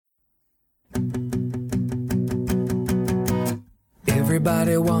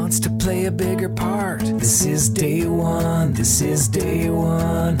Everybody wants to play a bigger part. This is day one, this is day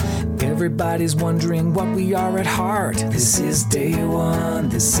one. Everybody's wondering what we are at heart. This is day one,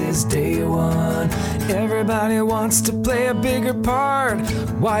 this is day one. Everybody wants to play a bigger part.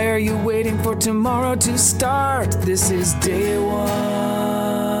 Why are you waiting for tomorrow to start? This is day one.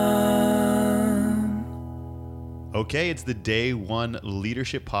 Okay, it's the Day One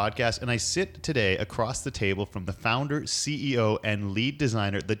Leadership Podcast, and I sit today across the table from the founder, CEO, and lead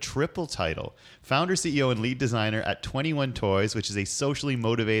designer, the triple title, founder, CEO, and lead designer at 21 Toys, which is a socially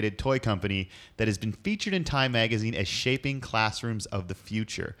motivated toy company that has been featured in Time Magazine as shaping classrooms of the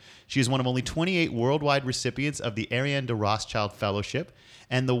future. She is one of only 28 worldwide recipients of the Ariane de Rothschild Fellowship,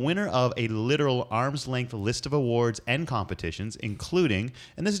 and the winner of a literal arm's length list of awards and competitions, including,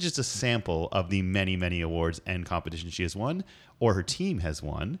 and this is just a sample of the many, many awards and competitions she has won, or her team has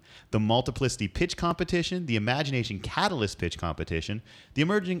won, the Multiplicity Pitch Competition, the Imagination Catalyst Pitch Competition, the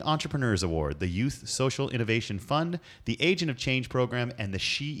Emerging Entrepreneurs Award, the Youth Social Innovation Fund, the Agent of Change Program, and the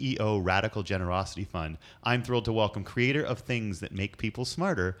SheEO Radical Generosity Fund. I'm thrilled to welcome creator of Things That Make People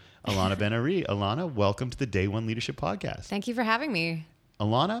Smarter, Ilana Ben-Ari. Ilana, welcome to the Day One Leadership Podcast. Thank you for having me.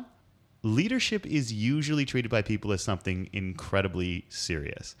 Ilana, leadership is usually treated by people as something incredibly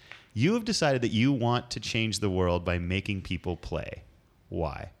serious. You have decided that you want to change the world by making people play.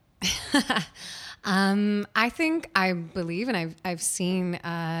 Why? I believe, and I've seen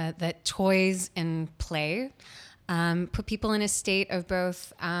that toys and play put people in a state of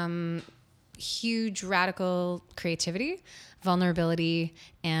both huge radical creativity, vulnerability,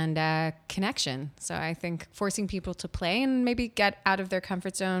 and connection. So I think forcing people to play and maybe get out of their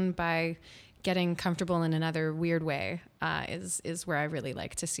comfort zone by getting comfortable in another weird way is where I really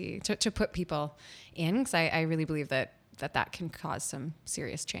like to see, to put people in, because I really believe that can cause some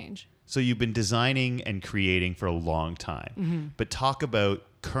serious change. So you've been designing and creating for a long time, but talk about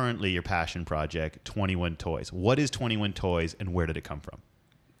currently your passion project, 21 Toys. What is 21 Toys and where did it come from?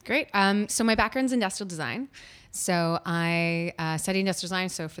 Great. So my background's industrial design. So I studied industrial design.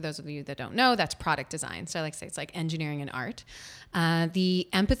 So for those of you that don't know, that's product design. So I like to say it's like engineering and art. The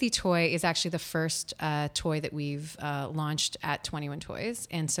Empathy toy is actually the first toy that we've launched at 21 Toys.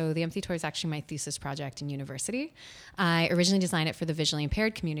 And so the Empathy toy is actually my thesis project in university. I originally designed it for the visually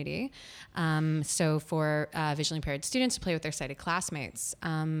impaired community. So for visually impaired students to play with their sighted classmates.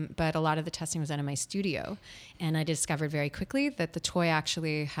 But a lot of the testing was done in my studio. And I discovered very quickly that the toy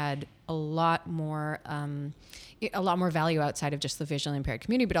actually had a lot more value outside of just the visually impaired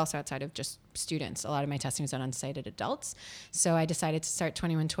community, but also outside of just students. A lot of my testing was done on sighted adults. So I decided to start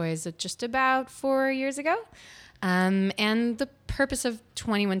 21 Toys just about 4 years ago. And the purpose of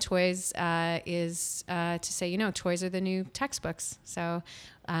 21 Toys is to say, toys are the new textbooks. So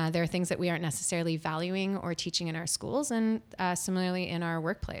there are things that we aren't necessarily valuing or teaching in our schools, and similarly in our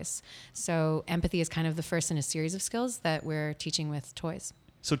workplace. So empathy is kind of the first in a series of skills that we're teaching with toys.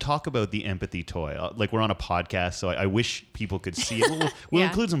 So talk about the Empathy toy. Like, we're on a podcast, so I wish people could see it. We'll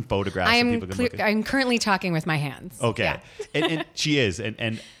include some photographs so people can look at it. I'm currently talking with my hands. Okay. Yeah. and she is.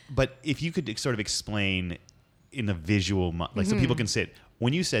 But if you could sort of explain in a visual, so people can sit.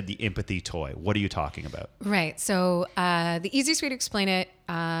 When you said the Empathy toy, what are you talking about? Right. So the easiest way to explain it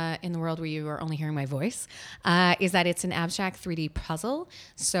in the world where you are only hearing my voice is that it's an abstract 3D puzzle.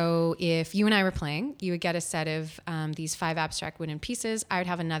 So if you and I were playing, you would get a set of these 5 abstract wooden pieces. I would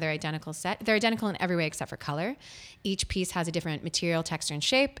have another identical set. They're identical in every way except for color. Each piece has a different material, texture, and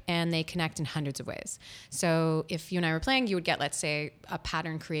shape, and they connect in hundreds of ways. So if you and I were playing, you would get, let's say, a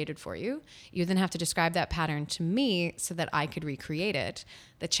pattern created for you. You then have to describe that pattern to me so that I could recreate it.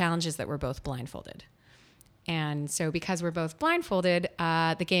 The challenge is that we're both blindfolded. And so because we're both blindfolded,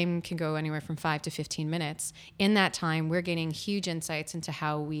 the game can go anywhere from 5 to 15 minutes. In that time, we're gaining huge insights into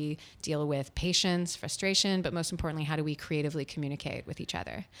how we deal with patience, frustration, but most importantly, how do we creatively communicate with each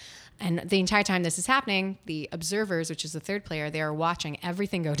other? And the entire time this is happening, the observers, which is the third player, they are watching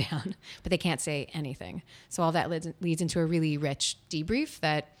everything go down, but they can't say anything. So all that leads into a really rich debrief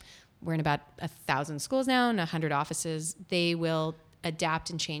that we're in about 1,000 schools now and 100 offices. They will adapt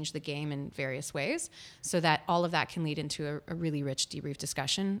and change the game in various ways so that all of that can lead into a really rich debrief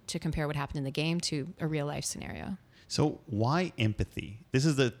discussion to compare what happened in the game to a real life scenario. So why empathy? This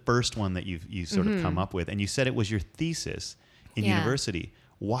is the first one that you sort of come up with, and you said it was your thesis in university.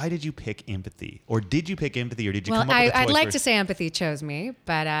 Why did you pick empathy? Or did you pick empathy, or did you come up with the toys I'd like first? to say empathy chose me,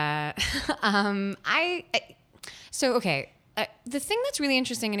 but the thing that's really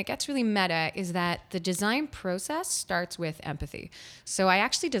interesting, and it gets really meta, is that the design process starts with empathy. So I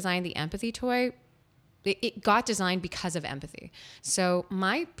actually designed the Empathy toy. It got designed because of empathy. So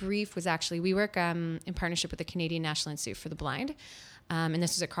my brief was actually, we work in partnership with the Canadian National Institute for the Blind. And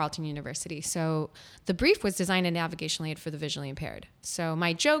this was at Carleton University. So the brief was design a navigational aid for the visually impaired. So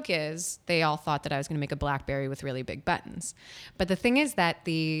my joke is they all thought that I was going to make a BlackBerry with really big buttons. But the thing is that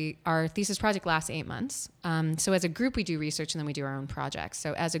our thesis project lasts 8 months. So as a group, we do research and then we do our own projects.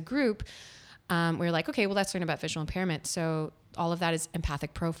 So as a group, we're like, okay, well, let's learn about visual impairment. So all of that is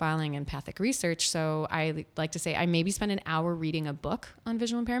empathic profiling, empathic research. So I like to say I maybe spend an hour reading a book on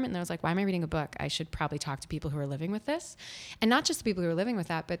visual impairment. And I was like, why am I reading a book? I should probably talk to people who are living with this. And not just the people who are living with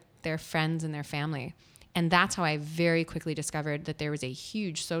that, but their friends and their family. And that's how I very quickly discovered that there was a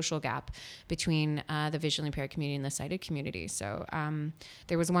huge social gap between the visually impaired community and the sighted community. So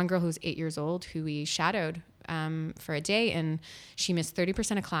there was one girl who was 8 years old who we shadowed for a day, and she missed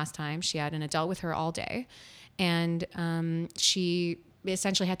 30% of class time. She had an adult with her all day. And she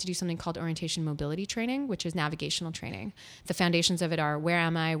essentially had to do something called orientation mobility training, which is navigational training. The foundations of it are, where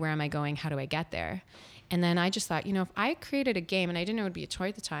am I going, how do I get there? And then I just thought, if I created a game, and I didn't know it would be a toy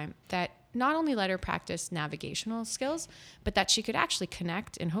at the time, that not only let her practice navigational skills, but that she could actually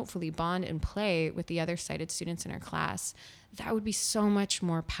connect and hopefully bond and play with the other sighted students in her class, that would be so much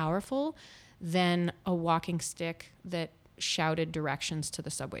more powerful than a walking stick that shouted directions to the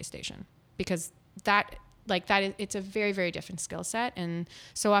subway station. Because it's a very, very different skill set. And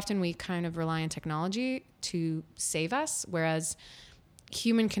so often we kind of rely on technology to save us, whereas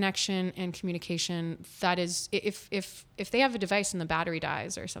human connection and communication, that is, if they have a device and the battery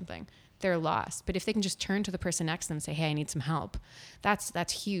dies or something, they're lost. But if they can just turn to the person next to them and say, hey, I need some help,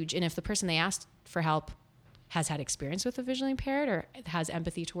 that's huge. And if the person they asked for help has had experience with the visually impaired or has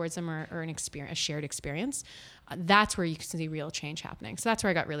empathy towards them or a shared experience, that's where you can see real change happening. So that's where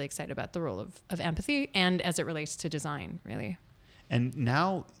I got really excited about the role of empathy and as it relates to design, really. And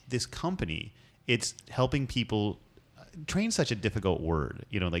now this company, it's helping people train, such a difficult word,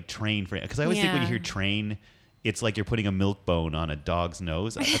 like train for, because I always think when you hear train, it's like you're putting a milk bone on a dog's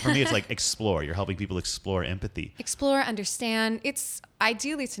nose. For me, it's like explore. You're helping people explore empathy. Explore, understand.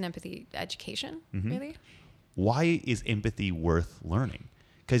 Ideally, it's an empathy education, really. Why is empathy worth learning?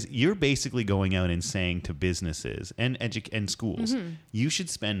 Because you're basically going out and saying to businesses and schools, you should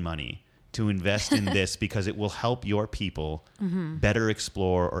spend money to invest in this because it will help your people better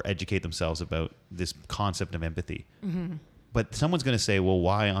explore or educate themselves about this concept of empathy. But someone's going to say, well,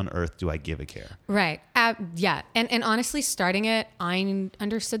 why on earth do I give a care? Right. Yeah. And honestly, starting it, I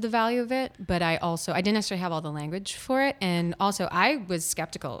understood the value of it, but I didn't necessarily have all the language for it. And also I was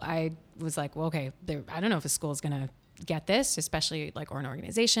skeptical. I was like, well, okay, I don't know if a school is going to get this, especially or an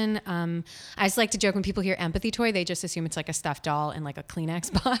organization. I just like to joke when people hear empathy toy, they just assume it's like a stuffed doll in like a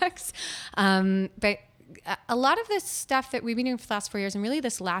Kleenex box. But a lot of this stuff that we've been doing for the last 4 years, and really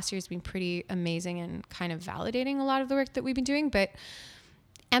this last year has been pretty amazing and kind of validating a lot of the work that we've been doing. But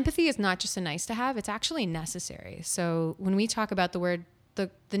empathy is not just a nice to have, it's actually necessary. So when we talk about the word, the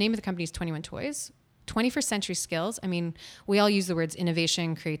name of the company is 21 Toys. 21st century skills. I mean, we all use the words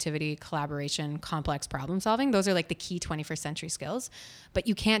innovation, creativity, collaboration, complex problem solving. Those are like the key 21st century skills, but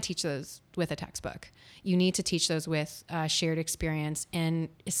you can't teach those with a textbook. You need to teach those with shared experience. And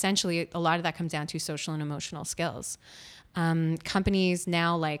essentially a lot of that comes down to social and emotional skills. Companies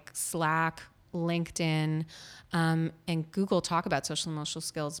now like Slack, LinkedIn, and Google talk about social and emotional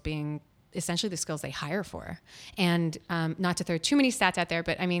skills being essentially the skills they hire for. And not to throw too many stats out there,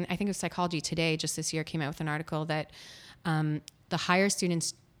 but I mean, I think it was Psychology Today just this year came out with an article that the higher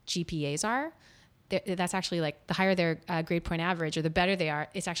students' GPAs are, that's actually like the higher their grade point average or the better they are,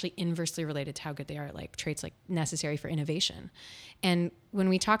 it's actually inversely related to how good they are at like traits like necessary for innovation. And when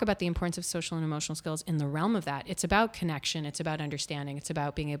we talk about the importance of social and emotional skills in the realm of that, it's about connection, it's about understanding, it's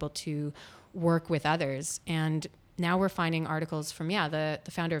about being able to work with others. And now we're finding articles from, the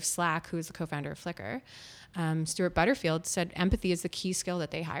founder of Slack, who is the co-founder of Flickr, Stuart Butterfield, said empathy is the key skill that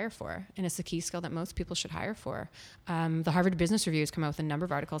they hire for. And it's the key skill that most people should hire for. The Harvard Business Review has come out with a number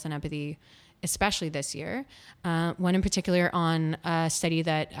of articles on empathy, especially this year. One in particular on a study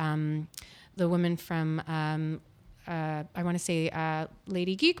that the woman from, I want to say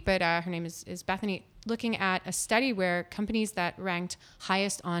Lady Geek, but her name is Bethany, looking at a study where companies that ranked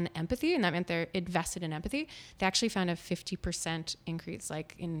highest on empathy, and that meant they're invested in empathy, they actually found a 50% increase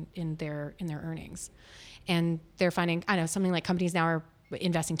like in their earnings. And they're finding, something like companies now are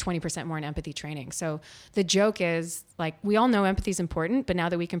investing 20% more in empathy training. So the joke is like, we all know empathy is important, but now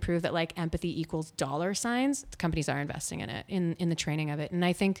that we can prove that like empathy equals dollar signs, the companies are investing in it, in the training of it. And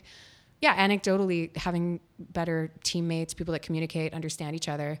I think, anecdotally, having better teammates, people that communicate, understand each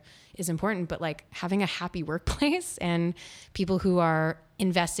other is important, but like having a happy workplace and people who are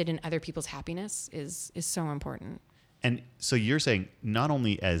invested in other people's happiness is so important. And so you're saying not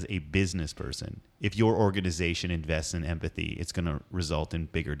only as a business person, if your organization invests in empathy, it's going to result in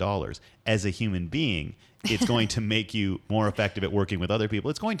bigger dollars. As a human being, it's going to make you more effective at working with other people.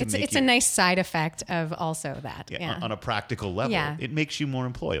 It's going to make It's you, a nice side effect of also that. Yeah. on a practical level, Yeah. it makes you more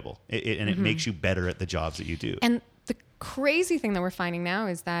employable, and it makes you better at the jobs that you do. And the crazy thing that we're finding now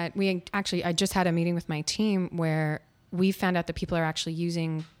is that I just had a meeting with my team where we found out that people are actually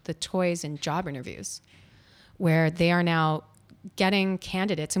using the toys in job interviews, where they are now getting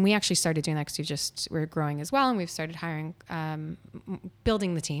candidates. And we actually started doing that because we're growing as well. And we've started hiring,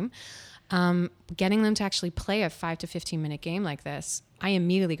 building the team, getting them to actually play a 5 to 15 minute game like this. I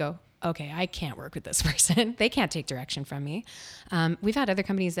immediately go, okay, I can't work with this person. They can't take direction from me. We've had other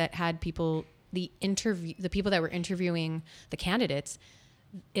companies that had people, the people that were interviewing the candidates,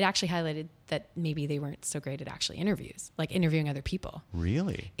 it actually highlighted that maybe they weren't so great at actually interviews, like interviewing other people.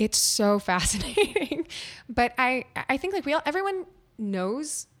 Really? It's so fascinating. But I think like everyone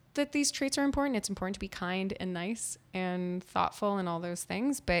knows that these traits are important. It's important to be kind and nice and thoughtful and all those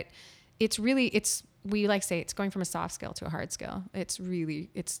things. But we like say it's going from a soft skill to a hard skill.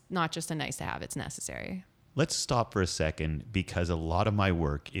 It's not just a nice to have, it's necessary. Let's stop for a second, because a lot of my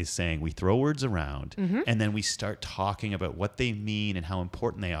work is saying we throw words around and then we start talking about what they mean and how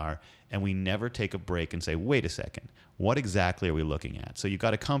important they are. And we never take a break and say, wait a second, what exactly are we looking at? So you've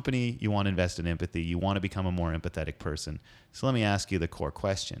got a company, you want to invest in empathy, you want to become a more empathetic person. So let me ask you the core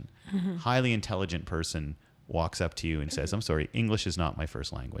question. Highly intelligent person walks up to you and says, I'm sorry, English is not my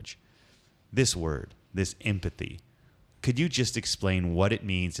first language. This word, this empathy, could you just explain what it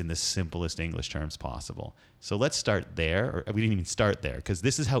means in the simplest English terms possible? So let's start there, or we didn't even start there, because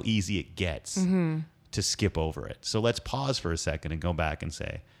this is how easy it gets to skip over it. So let's pause for a second and go back and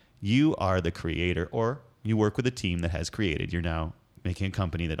say, you are the creator, or you work with a team that has created. You're now making a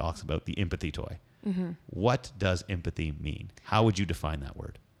company that talks about the empathy toy. What does empathy mean? How would you define that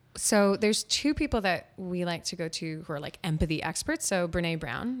word? So there's two people that we like to go to who are like empathy experts. So Brene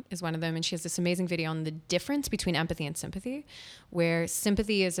Brown is one of them, and she has this amazing video on the difference between empathy and sympathy, where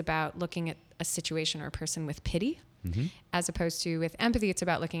sympathy is about looking at a situation or a person with pity, as opposed to with empathy, it's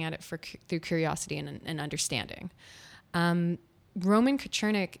about looking at it through curiosity and understanding. Roman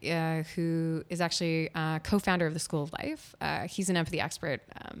Kochernik, who is actually co-founder of the School of Life, he's an empathy expert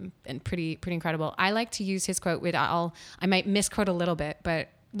and pretty incredible. I like to use his quote. I might misquote a little bit, but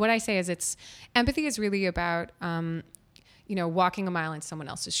what I say is empathy is really about, walking a mile in someone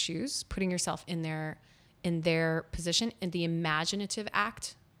else's shoes, putting yourself in their position, in the imaginative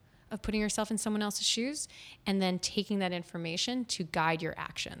act of putting yourself in someone else's shoes, and then taking that information to guide your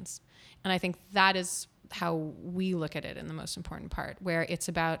actions. And I think that is how we look at it in the most important part, where it's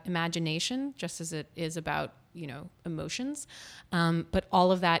about imagination, just as it is about, emotions. But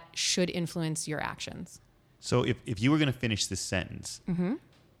all of that should influence your actions. So if you were going to finish this sentence,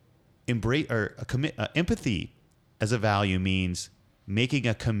 empathy as a value means making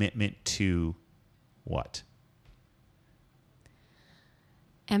a commitment to what?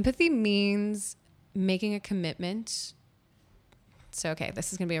 Empathy means making a commitment. So, okay,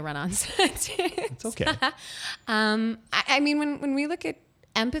 this is going to be a run-on sentence. It's okay. I mean, when we look at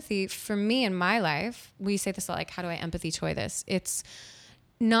empathy, for me in my life, we say this like, how do I empathy toy this? It's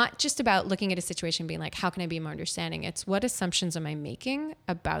not just about looking at a situation being like, how can I be more understanding? It's what assumptions am I making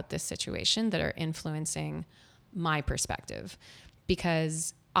about this situation that are influencing my perspective?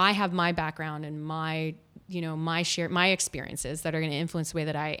 Because I have my background and my experiences that are going to influence the way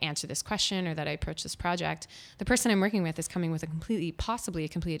that I answer this question or that I approach this project. The person I'm working with is coming with possibly a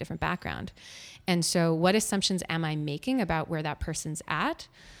completely different background. And so what assumptions am I making about where that person's at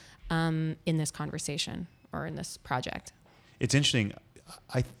in this conversation or in this project? It's interesting.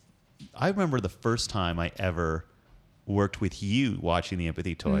 I remember the first time I ever worked with you watching the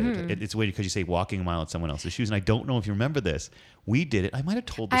empathy toy. It's weird because you say walking a mile in someone else's shoes, and I don't know if you remember this. We did it. I might have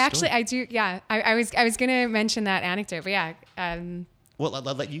told the story. I do. Yeah, I was going to mention that anecdote, but yeah. Well, I'll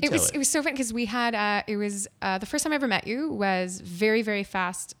let you tell it. It was so fun because we had, the first time I ever met you was very, very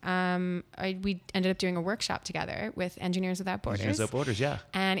fast. We ended up doing a workshop together with Engineers Without Borders. Engineers Without Borders, yeah.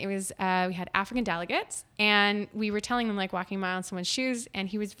 And it was, we had African delegates, and we were telling them like walking a mile in someone's shoes, and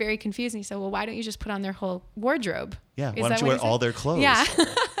he was very confused, and he said, well, why don't you just put on their whole wardrobe? Yeah, why don't you wear all their clothes? Yeah.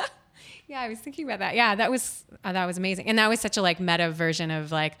 Yeah, I was thinking about that. Yeah, that was amazing. And that was such a like meta version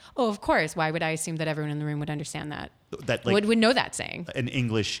of like, oh, of course, why would I assume that everyone in the room would understand that? That like, would know that saying.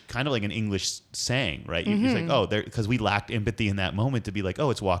 Kind of like an English saying, right? You're like, oh, because we lacked empathy in that moment to be like, oh,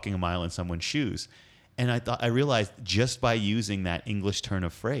 it's walking a mile in someone's shoes. And I realized just by using that English turn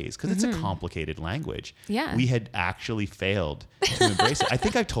of phrase, because it's a complicated language, we had actually failed to embrace it. I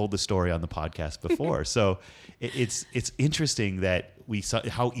think I've told the story on the podcast before. So it's interesting that we saw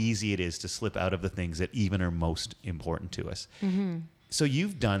how easy it is to slip out of the things that even are most important to us. So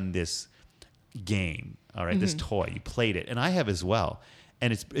you've done this game, all right, this toy, you played it, and I have as well.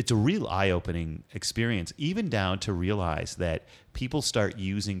 And it's a real eye-opening experience, even down to realize that people start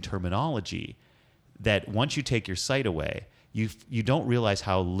using terminology that once you take your sight away, you don't realize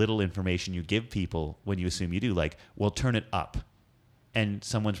how little information you give people when you assume you do. Like, well, turn it up. And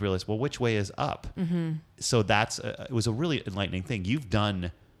someone's realized, well, which way is up? So it was a really enlightening thing. You've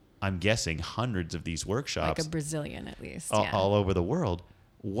done, I'm guessing, hundreds of these workshops. Like a Brazilian, at least. All over the world.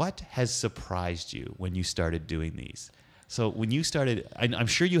 What has surprised you when you started doing these? So when you started, I'm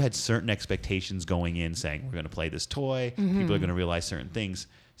sure you had certain expectations going in saying, we're going to play this toy. People are going to realize certain things.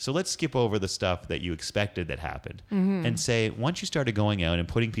 So let's skip over the stuff that you expected that happened and say, once you started going out and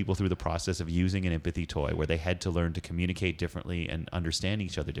putting people through the process of using an empathy toy where they had to learn to communicate differently and understand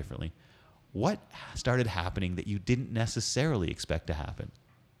each other differently, what started happening that you didn't necessarily expect to happen?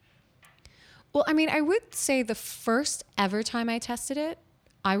 Well, I mean, I would say the first ever time I tested it,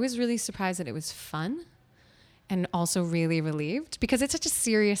 I was really surprised that it was fun and also really relieved because it's such a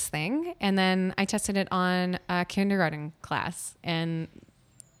serious thing. And then I tested it on a kindergarten class and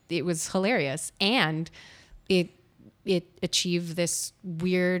it was hilarious. And it achieved this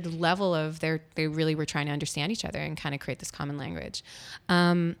weird level of they really were trying to understand each other and kind of create this common language.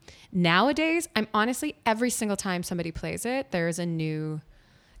 Nowadays, I'm honestly, every single time somebody plays it, there's a new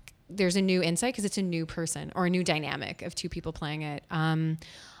insight because it's a new person or a new dynamic of two people playing it.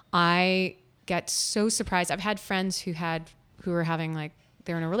 I get so surprised. I've had friends who were having like,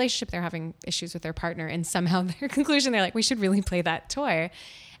 they're in a relationship, they're having issues with their partner, and somehow their conclusion, they're like, we should really play that toy.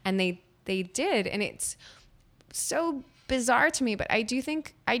 And they did. And it's so bizarre to me, but I do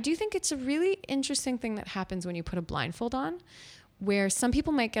think it's a really interesting thing that happens when you put a blindfold on, where some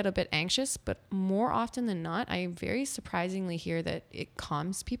people might get a bit anxious, but more often than not, I very surprisingly hear that it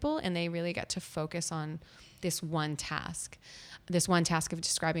calms people and they really get to focus on this one task of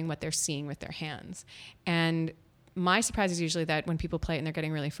describing what they're seeing with their hands. And my surprise is usually that when people play it and they're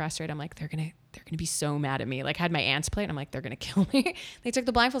getting really frustrated, I'm like, they're gonna be so mad at me. Like, I had my aunts play it, and I'm like, they're gonna kill me. They took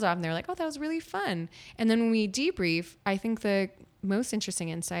the blindfolds off and they're like, oh, that was really fun. And then when we debrief, I think the most interesting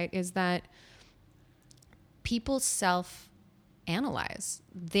insight is that people self-analyze.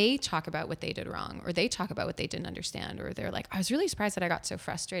 They talk about what they did wrong, or they talk about what they didn't understand, or they're like, I was really surprised that I got so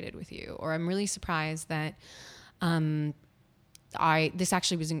frustrated with you, or I'm really surprised that this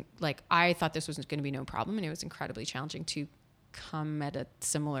actually wasn't like, I thought this was going to be no problem, and it was incredibly challenging to come at a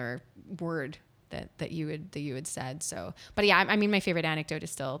similar word that you had said. So, but yeah, I mean, my favorite anecdote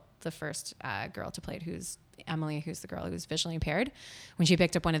is still the first girl to play it, who's Emily, who's the girl who was visually impaired, when she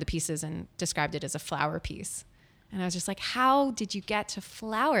picked up one of the pieces and described it as a flower piece. And I was just like, how did you get to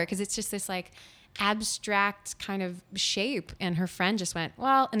flower? Because it's just this like abstract kind of shape. And her friend just went,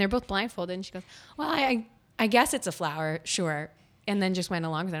 well, and they're both blindfolded. And she goes, well, I guess it's a flower, sure. And then just went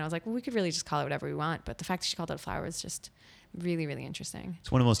along with it. And I was like, well, we could really just call it whatever we want. But the fact that she called it a flower is just really, really interesting. It's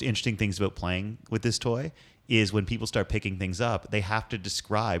one of the most interesting things about playing with this toy is when people start picking things up, they have to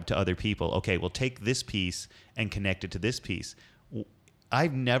describe to other people, okay, well, take this piece and connect it to this piece.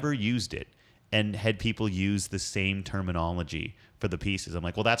 I've never used it and had people use the same terminology for the pieces. I'm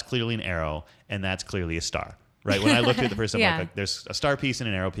like, well, that's clearly an arrow and that's clearly a star. Right? When I looked at the person, I'm like, there's a star piece and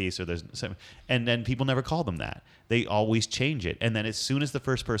an arrow piece, or there's some, and then people never call them that. They always change it. And then as soon as the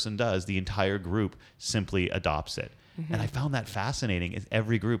first person does, the entire group simply adopts it. Mm-hmm. And I found that fascinating.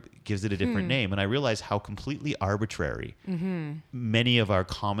 Every group gives it a different name. And I realized how completely arbitrary many of our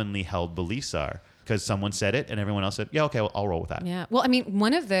commonly held beliefs are, because someone said it and everyone else said, yeah, okay, well, I'll roll with that. Yeah. Well, I mean,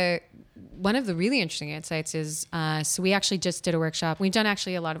 one of the really interesting insights is, so we actually just did a workshop. We've done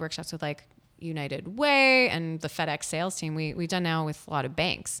actually a lot of workshops with like United Way and the FedEx sales team. We've done now with a lot of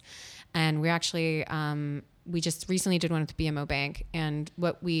banks, and we're actually we just recently did one with the BMO Bank. And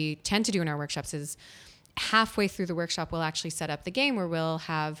what we tend to do in our workshops is halfway through the workshop, we'll actually set up the game where we'll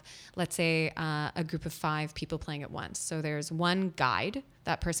have, let's say, a group of 5 people playing at once. So there's one guide.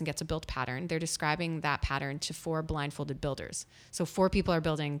 That person gets a build pattern. They're describing that pattern to 4 blindfolded builders. So 4 people are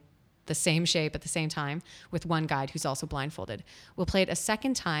building the same shape at the same time with one guide who's also blindfolded. We'll play it a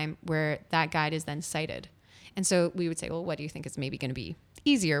second time where that guide is then sighted. And so we would say, well, what do you think is maybe going to be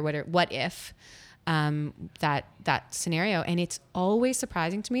easier? What if that scenario? And it's always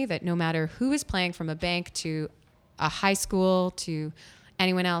surprising to me that no matter who is playing, from a bank to a high school to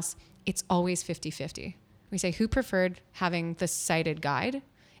anyone else, it's always 50-50. We say, who preferred having the sighted guide?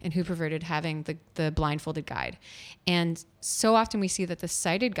 and who preferred having the blindfolded guide. And so often we see that the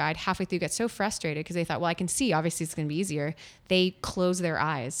sighted guide halfway through gets so frustrated because they thought, well, I can see, obviously it's going to be easier. They close their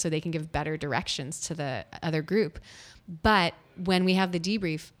eyes so they can give better directions to the other group. But when we have the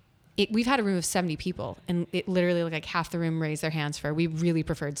debrief, we've had a room of 70 people, and it literally looked like half the room raised their hands for, we really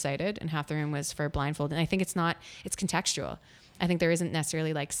preferred sighted, and half the room was for blindfolded. And I think it's contextual. I think there isn't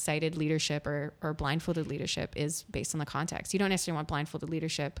necessarily like sighted leadership or blindfolded leadership is based on the context. You don't necessarily want blindfolded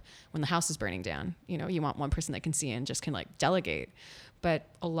leadership when the house is burning down. You know, you want one person that can see and just can like delegate. But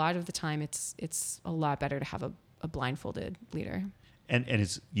a lot of the time it's a lot better to have a blindfolded leader. And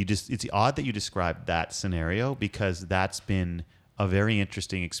it's odd that you described that scenario, because that's been a very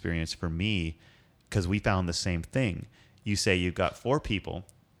interesting experience for me, because we found the same thing. You say you've got 4 people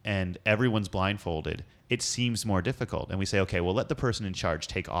and everyone's blindfolded. It seems more difficult. And we say, okay, well, let the person in charge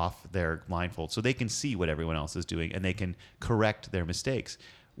take off their blindfold so they can see what everyone else is doing and they can correct their mistakes.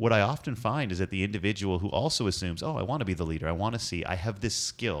 What I often find is that the individual who also assumes, oh, I want to be the leader, I want to see, I have this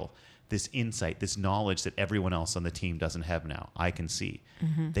skill, this insight, this knowledge that everyone else on the team doesn't have now, I can see.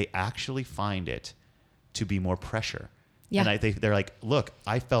 Mm-hmm. They actually find it to be more pressure. Yeah. And I think they're like, look,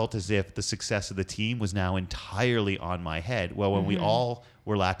 I felt as if the success of the team was now entirely on my head. Well, when we all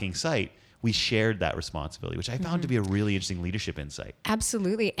were lacking sight, we shared that responsibility, which I found to be a really interesting leadership insight.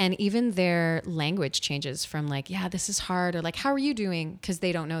 Absolutely. And even their language changes from like, yeah, this is hard, or like, how are you doing? Because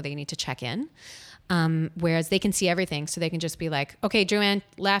they don't know, they need to check in. Whereas they can see everything. So they can just be like, okay, Joanne,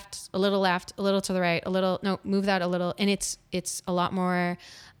 left, a little to the right, move that a little. And it's a lot more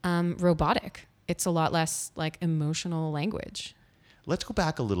robotic. It's a lot less like emotional language. Let's go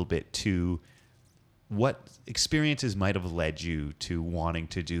back a little bit to what experiences might have led you to wanting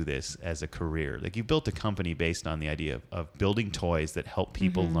to do this as a career. Like, you built a company based on the idea of building toys that help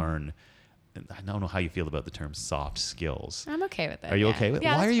people learn. I don't know how you feel about the term soft skills. I'm okay with it. Are you okay with it?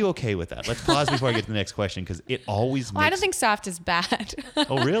 Yeah, why are you okay with that? Let's pause before I get to the next question, because it always makes... I don't think soft is bad.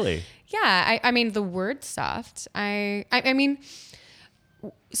 Oh, really? Yeah. I mean, the word soft, I mean,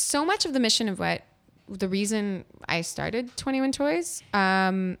 so much of the mission of the reason I started 21 Toys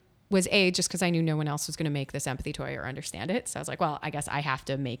was just because I knew no one else was going to make this empathy toy or understand it. So I was like, well, I guess I have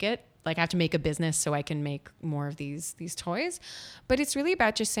to make it. Like, I have to make a business so I can make more of these toys. But it's really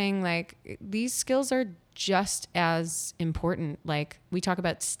about just saying, like, these skills are just as important. Like, we talk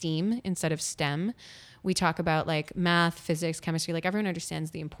about STEAM instead of STEM. We talk about like math, physics, chemistry. Like, everyone understands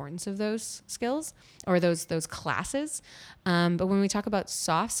the importance of those skills or those classes. But when we talk about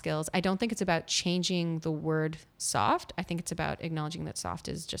soft skills, I don't think it's about changing the word soft. I think it's about acknowledging that soft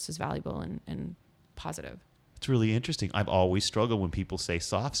is just as valuable and positive. It's really interesting. I've always struggled when people say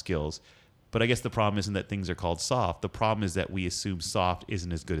soft skills, but I guess the problem isn't that things are called soft. The problem is that we assume soft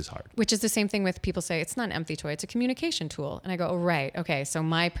isn't as good as hard. Which is the same thing with people say it's not an empathy toy, it's a communication tool. And I go, oh, right. Okay. So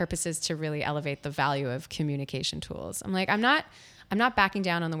my purpose is to really elevate the value of communication tools. I'm like, I'm not backing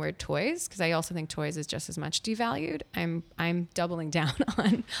down on the word toys, because I also think toys is just as much devalued. I'm doubling down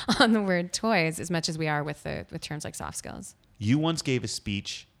on the word toys as much as we are with terms like soft skills. You once gave a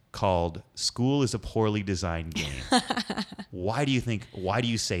speech called "School is a Poorly Designed Game." Why do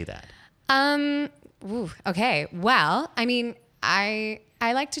you say that? Okay. Well, I mean, I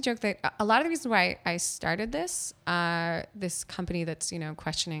like to joke that a lot of the reasons why I started this company that's,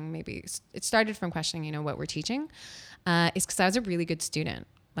 questioning, maybe it started from questioning, what we're teaching, is because I was a really good student.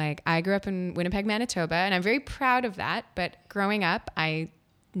 Like, I grew up in Winnipeg, Manitoba, and I'm very proud of that. But growing up, I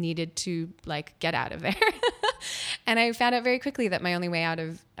needed to get out of there. And I found out very quickly that my only way out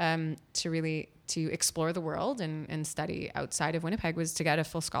of, to explore the world and study outside of Winnipeg was to get a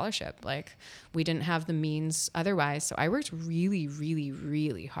full scholarship. Like, we didn't have the means otherwise. So I worked really, really,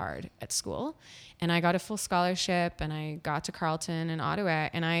 really hard at school, and I got a full scholarship, and I got to Carleton and Ottawa.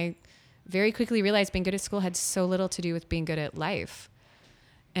 And I very quickly realized being good at school had so little to do with being good at life.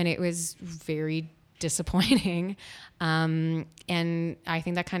 And it was very disappointing. And I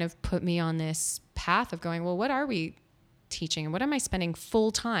think that kind of put me on this path of going, well, what are we teaching? And what am I spending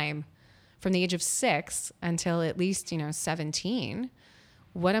full time from the age of 6 until at least, 17?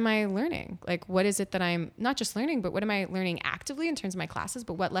 What am I learning? Like, what is it that I'm not just learning, but what am I learning actively in terms of my classes?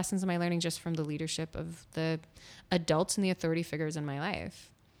 But what lessons am I learning just from the leadership of the adults and the authority figures in my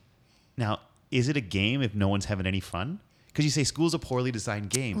life? Now, is it a game if no one's having any fun? Because you say school's a poorly designed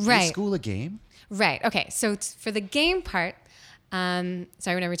game. Right. Is school a game? Right. Okay. So for the game part, sorry,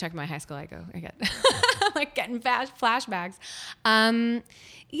 whenever we talk about high school, I get like getting flashbacks.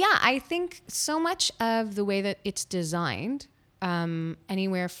 Yeah, I think so much of the way that it's designed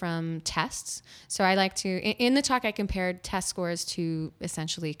anywhere from tests. So I like to, in the talk, I compared test scores to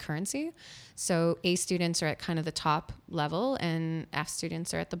essentially currency. So A students are at kind of the top level and F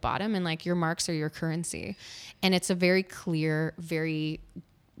students are at the bottom, and like your marks are your currency. And it's a very clear, very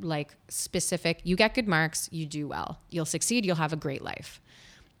like specific, you get good marks, you do well, you'll succeed, you'll have a great life.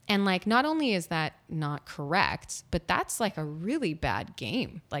 And like, not only is that not correct, but that's like a really bad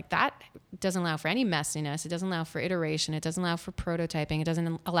game. Like that doesn't allow for any messiness. It doesn't allow for iteration. It doesn't allow for prototyping. It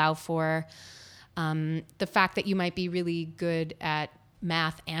doesn't allow for the fact that you might be really good at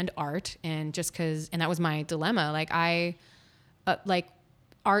math and art. And just cause, and that was my dilemma. Like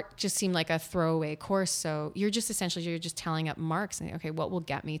art just seemed like a throwaway course. So you're just tallying up marks and okay, what will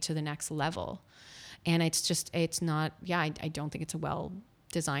get me to the next level? And it's not, I don't think it's a well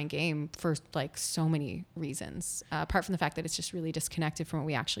design game for like so many reasons, apart from the fact that it's just really disconnected from what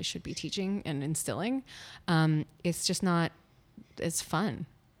we actually should be teaching and instilling. It's just not as fun.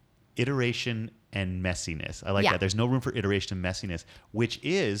 Iteration and messiness. I like that. There's no room for iteration and messiness, which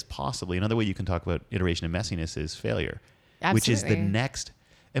is possibly another way you can talk about iteration and messiness is failure. Absolutely. Which is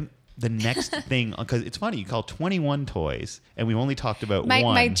the next thing, because it's funny, you call 21 toys, and we've only talked about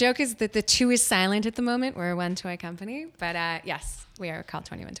one. My joke is that the 2 is silent at the moment. We're a one toy company, but yes, we are called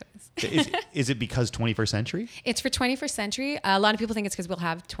 21 toys. Is it because 21st century? It's for 21st century. A lot of people think it's because we'll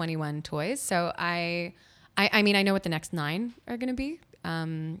have 21 toys. So I mean, I know what the next 9 are going to be.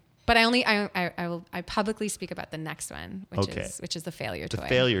 But I publicly speak about the next one, which is the failure toy. The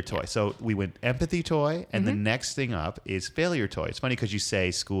failure toy. Yeah. So we went empathy toy, and the next thing up is failure toy. It's funny because you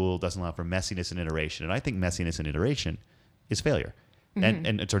say school doesn't allow for messiness and iteration, and I think messiness and iteration is failure,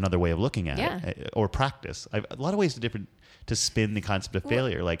 and it's another way of looking at it, or practice. A lot of ways to spin the concept of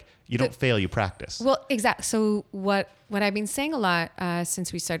failure. Like you don't fail, you practice. Well, exactly. So what I've been saying a lot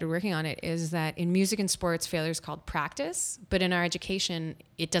since we started working on it is that in music and sports, failure is called practice, but in our education,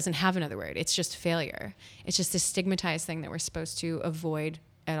 it doesn't have another word. It's just failure. It's just this stigmatized thing that we're supposed to avoid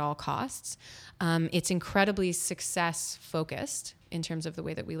at all costs. It's incredibly success focused in terms of the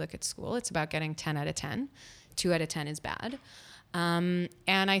way that we look at school. It's about getting 10 out of 10. 2 out of 10 is bad. And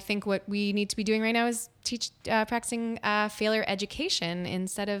I think what we need to be doing right now is practicing failure education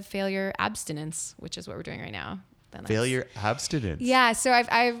instead of failure abstinence, which is what we're doing right now. Failure abstinence. Yeah. So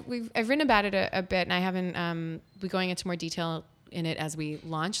I've written about it a bit, and I haven't be going into more detail in it as we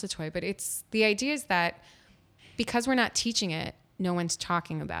launch the toy. But the idea is that because we're not teaching it, no one's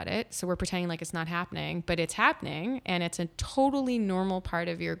talking about it. So we're pretending like it's not happening, but it's happening, and it's a totally normal part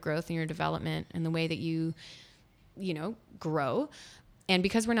of your growth and your development and the way that you grow. And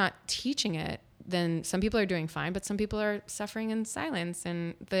because we're not teaching it, then some people are doing fine, but some people are suffering in silence.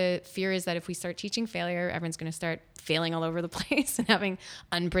 And the fear is that if we start teaching failure, everyone's going to start failing all over the place and having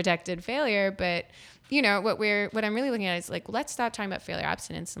unprotected failure. But what I'm really looking at is like, let's stop talking about failure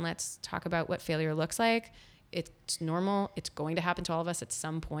abstinence and let's talk about what failure looks like. It's normal. It's going to happen to all of us at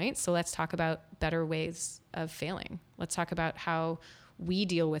some point. So let's talk about better ways of failing. Let's talk about how we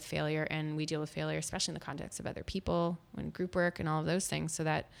deal with failure, and we deal with failure, especially in the context of other people and group work and all of those things, so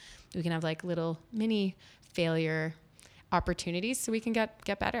that we can have like little mini failure opportunities so we can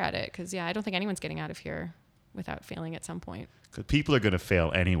get better at it. Because I don't think anyone's getting out of here without failing at some point. Because people are going to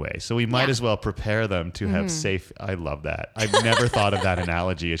fail anyway. So we might as well prepare them to have safe. I love that. I've never thought of that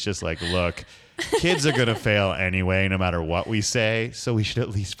analogy. It's just like, look, kids are going to fail anyway, no matter what we say. So we should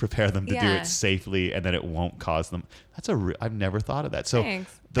at least prepare them to do it safely, and then it won't cause them. I've never thought of that. So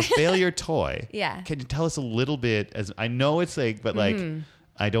the failure toy. Can you tell us a little bit? As I know it's like, but like,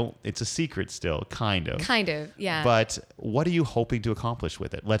 it's a secret still, kind of. Yeah. But what are you hoping to accomplish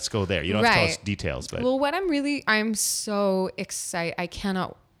with it? Let's go there. You don't have to tell us details, but. Well, I'm so excited. I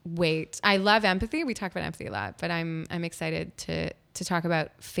cannot wait. I love empathy. We talk about empathy a lot, but I'm excited to talk about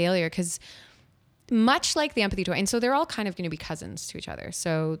failure, because much like the empathy toy, and so they're all kind of going to be cousins to each other.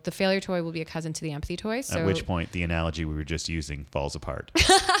 So the failure toy will be a cousin to the empathy toy. So at which point the analogy we were just using falls apart.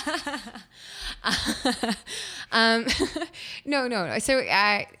 No. So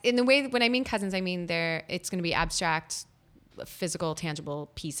in the way, when I mean cousins, I mean it's going to be abstract, physical,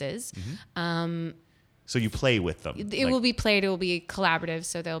 tangible pieces. So you play with them. It will be played. It will be collaborative.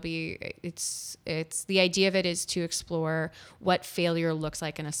 So it's the idea of it is to explore what failure looks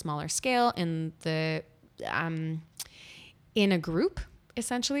like in a smaller scale in a group,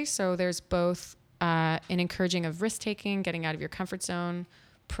 essentially. So there's both an encouraging of risk taking, getting out of your comfort zone,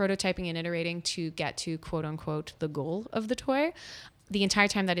 prototyping and iterating to get to quote unquote the goal of the toy. The entire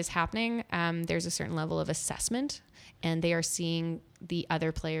time that is happening, there's a certain level of assessment, and they are seeing the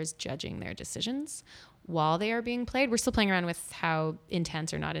other players judging their decisions while they are being played. We're still playing around with how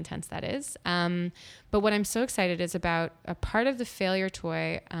intense or not intense that is. But what I'm so excited is about a part of the failure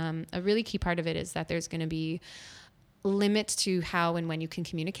toy. A really key part of it is that there's going to be limits to how and when you can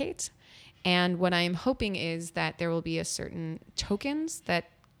communicate. And what I'm hoping is that there will be a certain tokens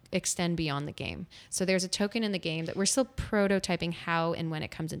that extend beyond the game. So there's a token in the game that we're still prototyping how and when it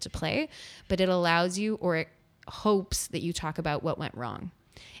comes into play, but it allows you, or it hopes that you talk about what went wrong.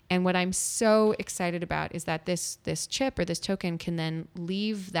 And what I'm so excited about is that this chip or this token can then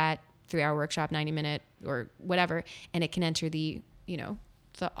leave that 3-hour workshop, 90-minute or whatever, and it can enter the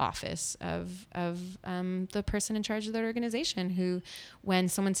office of the person in charge of that organization, who, when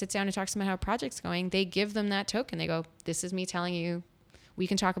someone sits down and talks to them about how a project's going, they give them that token. They go, this is me telling you, we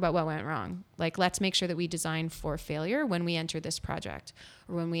can talk about what went wrong. Like, let's make sure that we design for failure when we enter this project,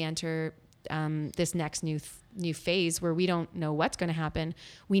 or when we enter this next new phase where we don't know what's going to happen.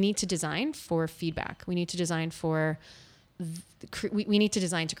 We need to design for feedback. We need to design for we need to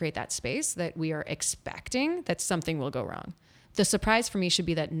design to create that space that we are expecting that something will go wrong. The surprise for me should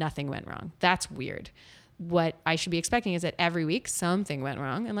be that nothing went wrong. That's weird. What I should be expecting is that every week something went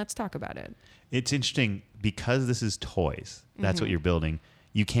wrong, and let's talk about it. It's interesting because this is toys. That's what you're building.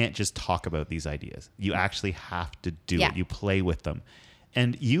 You can't just talk about these ideas. You actually have to do it. You play with them.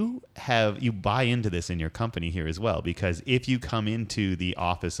 And you buy into this in your company here as well, because if you come into the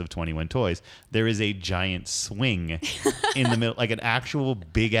office of 21 Toys, there is a giant swing in the middle, like an actual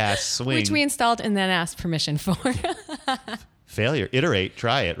big ass swing. Which we installed and then asked permission for. Failure, iterate,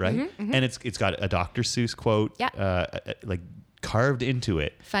 try it, right? And it's got a Dr. Seuss quote, like carved into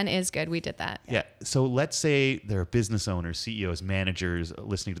it. Fun is good. We did that. Yeah. So let's say there are business owners, CEOs, managers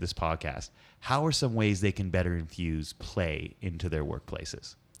listening to this podcast. How are some ways they can better infuse play into their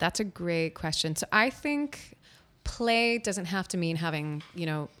workplaces? That's a great question. So I think play doesn't have to mean having,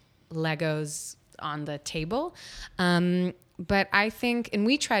 Legos on the table. But I think, and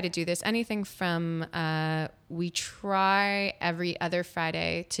we try to do this, anything from, we try every other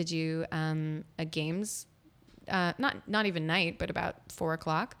Friday to do a games, not even night, but about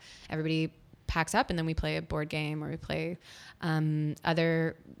 4:00. Everybody packs up and then we play a board game, or we play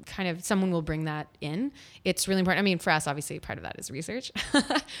other kind of, someone will bring that in. It's really important. I mean, for us, obviously part of that is research.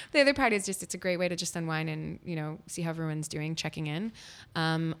 The other part is just, it's a great way to just unwind and, see how everyone's doing, checking in.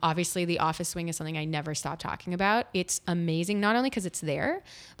 Obviously the office swing is something I never stop talking about. It's amazing, not only because it's there,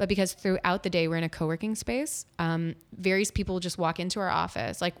 but because throughout the day we're in a co-working space. Various people just walk into our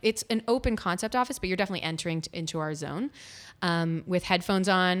office. Like, it's an open concept office, but you're definitely entering into our zone with headphones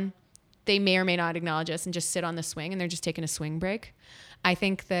on. They may or may not acknowledge us and just sit on the swing, and they're just taking a swing break. I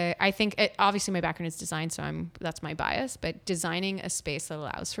think obviously my background is design, so that's my bias, but designing a space that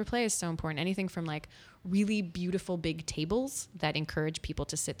allows for play is so important. Anything from like really beautiful big tables that encourage people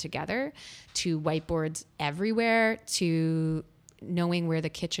to sit together, to whiteboards everywhere, to knowing where the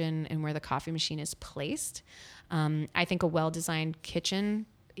kitchen and where the coffee machine is placed. I think a well-designed kitchen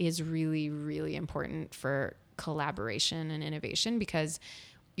is really, really important for collaboration and innovation, because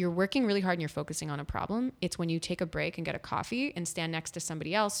you're working really hard and you're focusing on a problem. It's when you take a break and get a coffee and stand next to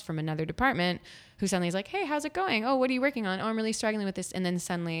somebody else from another department who suddenly is like, hey, how's it going? Oh, what are you working on? Oh, I'm really struggling with this. And then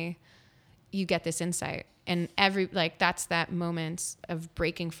suddenly you get this insight. And that's that moment of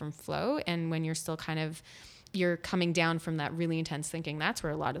breaking from flow. And when you're still you're coming down from that really intense thinking, that's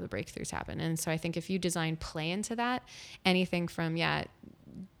where a lot of the breakthroughs happen. And so I think if you design play into that, anything from,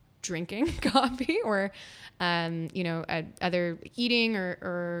 drinking coffee or, other eating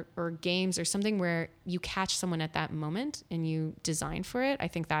or games or something where you catch someone at that moment and you design for it, I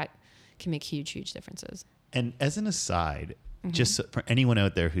think that can make huge, huge differences. And as an aside, just for anyone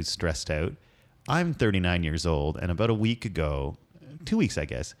out there who's stressed out, I'm 39 years old, and about a week ago, 2 weeks, I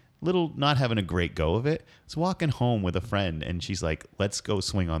guess, not having a great go of it, I was walking home with a friend, and she's like, let's go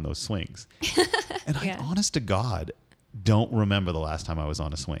swing on those swings. And I, honest to God, don't remember the last time I was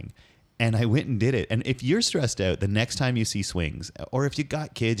on a swing. And I went and did it. And if you're stressed out, the next time you see swings, or if you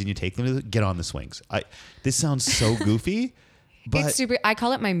got kids and you take them to get on the swings. This sounds so goofy, but it's super. I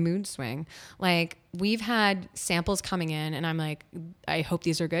call it my mood swing. Like, we've had samples coming in and I'm like, I hope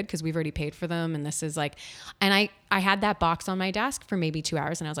these are good because we've already paid for them. And this is like, and I had that box on my desk for maybe 2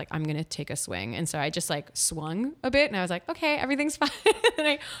 hours and I was like, I'm going to take a swing. And so I just like swung a bit and I was like, okay, everything's fine. And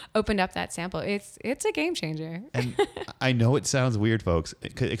I opened up that sample. It's a game changer. And I know it sounds weird, folks,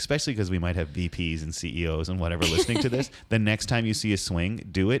 especially because we might have VPs and CEOs and whatever listening to this. The next time you see a swing,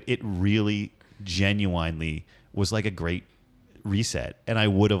 do it. It really genuinely was like a great reset, and I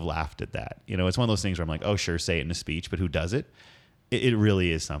would have laughed at that. It's one of those things where I'm like, oh sure, say it in a speech, but who does it? It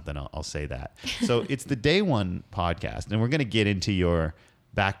really is something. I'll say that. So it's the Day One podcast, and we're going to get into your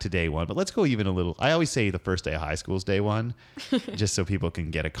back to day one, but let's go even a little. I always say the first day of high school is day one, just so people can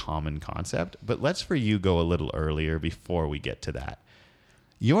get a common concept. But let's for you go a little earlier before we get to that.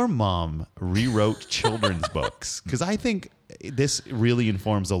 Your mom rewrote children's books, because I think this really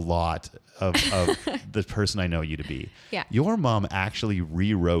informs a lot of the person I know you to be. Yeah. Your mom actually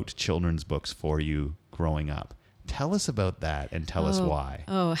rewrote children's books for you growing up. Tell us about that and tell us why.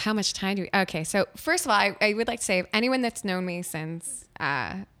 Oh, how much time do we... Okay, so first of all, I would like to say, anyone that's known me since,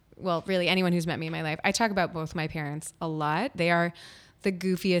 well, really anyone who's met me in my life, I talk about both my parents a lot. They are the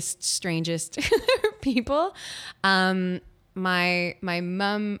goofiest, strangest people. My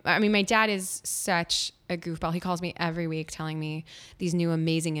mom, I mean, my dad is such a goofball. He calls me every week telling me these new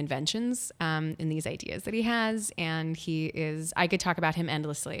amazing inventions and these ideas that he has. And I could talk about him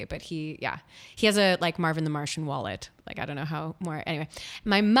endlessly, but he has a like Marvin the Martian wallet. Like, I don't know how more. Anyway,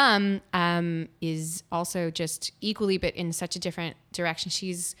 my mom is also just equally, but in such a different direction.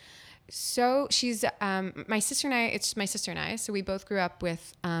 She's my sister and I, it's my sister and I. So we both grew up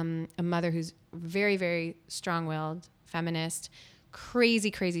with a mother who's very, very strong-willed, feminist,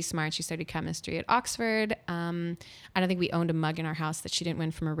 crazy, crazy smart. She studied chemistry at Oxford. I don't think we owned a mug in our house that she didn't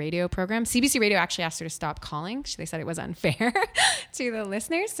win from a radio program. CBC Radio actually asked her to stop calling. They said it was unfair to the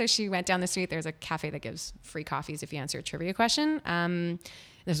listeners. So she went down the street. There's a cafe that gives free coffees if you answer a trivia question.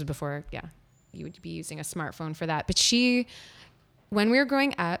 This was before, you would be using a smartphone for that. But when we were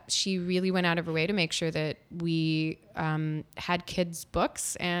growing up, she really went out of her way to make sure that we had kids'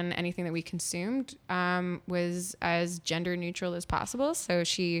 books, and anything that we consumed was as gender neutral as possible. So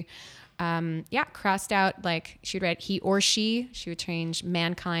she, crossed out, like, she'd write he or she. She would change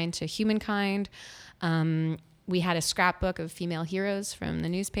mankind to humankind. We had a scrapbook of female heroes from the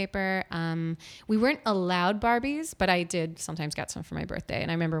newspaper. We weren't allowed Barbies, but I did sometimes get some for my birthday.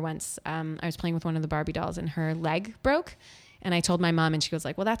 And I remember once I was playing with one of the Barbie dolls and her leg broke. And I told my mom, and she goes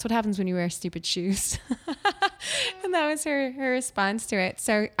like, well, that's what happens when you wear stupid shoes. And that was her response to it.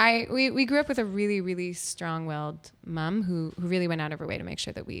 So we grew up with a really, really strong-willed mom who really went out of her way to make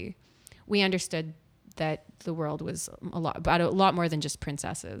sure that we understood that the world was a lot more than just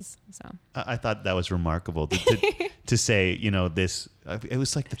princesses. So I thought that was remarkable to say, this, it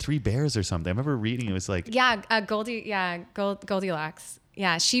was like the Three Bears or something. I remember reading, it was like, Goldilocks.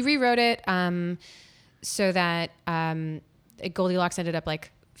 Yeah. She rewrote it, so that, Goldilocks ended up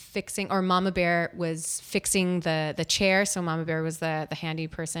like fixing, or Mama Bear was fixing the chair. So Mama Bear was the handy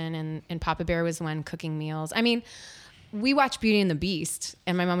person, and Papa Bear was the one cooking meals. I mean, we watched Beauty and the Beast,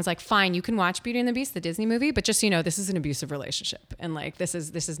 and my mom was like, fine, you can watch Beauty and the Beast, the Disney movie, but just so you know, this is an abusive relationship. And like, this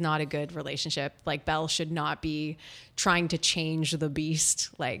is not a good relationship. Like, Belle should not be trying to change the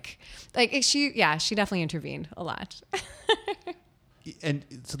Beast. She definitely intervened a lot. And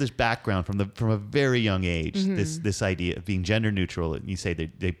so there's background from a very young age, this idea of being gender neutral. And you say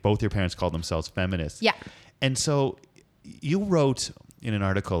they both your parents called themselves feminists. Yeah. And so you wrote in an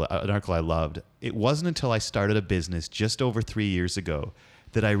article I loved, it wasn't until I started a business just over 3 years ago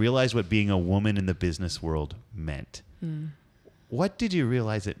that I realized what being a woman in the business world meant. What did you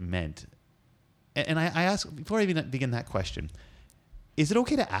realize it meant? And I ask, before I even begin that question, is it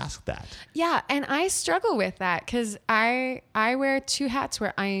okay to ask that? Yeah, and I struggle with that because I wear two hats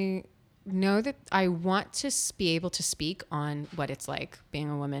where I know that I want to be able to speak on what it's like being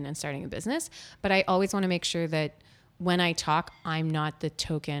a woman and starting a business, but I always want to make sure that when I talk, I'm not the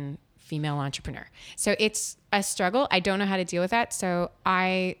token female entrepreneur. So it's a struggle. I don't know how to deal with that. So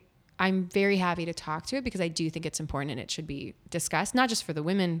I'm very happy to talk to it because I do think it's important and it should be discussed, not just for the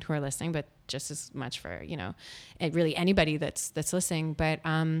women who are listening, but just as much for, really anybody that's listening. But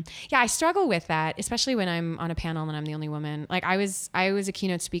I struggle with that, especially when I'm on a panel and I'm the only woman. Like I was a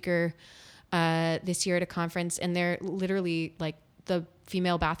keynote speaker this year at a conference, and they're literally like the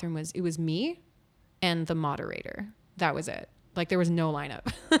female bathroom was me and the moderator. That was it. Like there was no lineup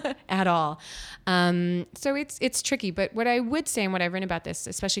at all. So it's tricky. But what I would say, and what I've written about this,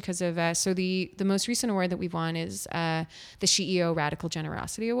 especially because of, so the most recent award that we've won is the CEO Radical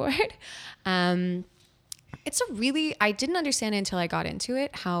Generosity Award. It's I didn't understand it until I got into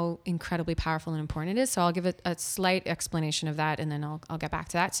it, how incredibly powerful and important it is. So I'll give a slight explanation of that, and then I'll get back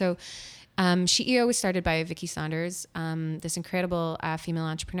to that. So CEO was started by Vicky Saunders, this incredible female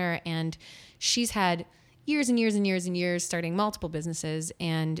entrepreneur, and she's had years and years and years and years starting multiple businesses.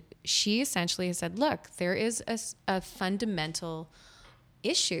 And she essentially has said, look, there is a fundamental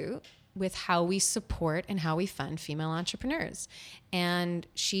issue with how we support and how we fund female entrepreneurs. And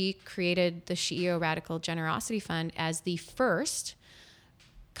she created the CEO Radical Generosity Fund as the first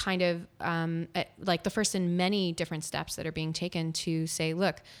kind of, like the first in many different steps that are being taken to say,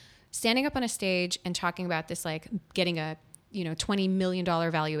 look, standing up on a stage and talking about this, like getting a 10% $20 million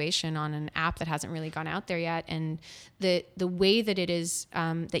valuation on an app that hasn't really gone out there yet. And the way that it is,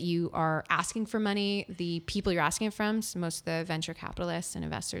 that you are asking for money, the people you're asking it from, so most of the venture capitalists and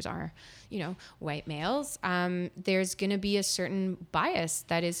investors are, white males. There's going to be a certain bias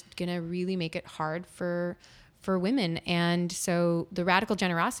that is going to really make it hard for women. And so the Radical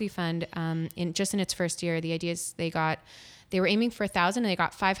Generosity Fund, in its first year, the idea is they were aiming for 1,000 and they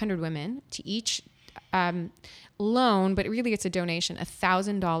got 500 women to each loan, but really it's a donation,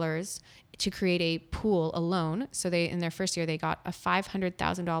 $1,000 to create a pool, a loan. So in their first year, they got a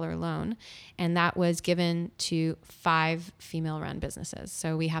 $500,000 loan, and that was given to 5 female-run businesses.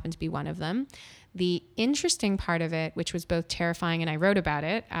 So we happened to be one of them. The interesting part of it, which was both terrifying, and I wrote about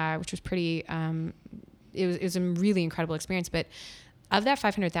it, which was pretty, it was a really incredible experience. But of that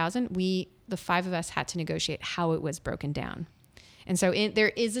 500,000, the 5 of us had to negotiate how it was broken down. And so there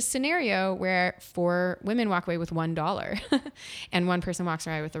is a scenario where 4 women walk away with $1 and 1 person walks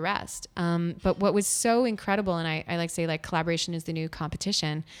away with the rest. But what was so incredible, and I like to say collaboration is the new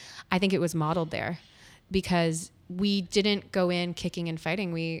competition, I think it was modeled there, because we didn't go in kicking and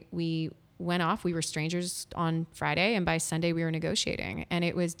fighting. We went off. We were strangers on Friday, and by Sunday we were negotiating. And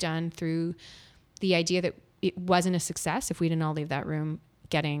it was done through the idea that it wasn't a success if we didn't all leave that room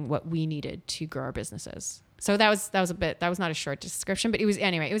getting what we needed to grow our businesses. So that was not a short description, but it was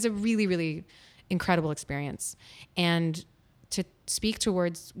a really, really incredible experience. And to speak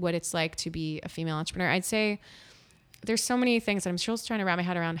towards what it's like to be a female entrepreneur, I'd say there's so many things that I'm still trying to wrap my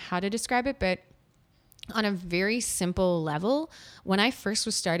head around how to describe it, but on a very simple level, when I first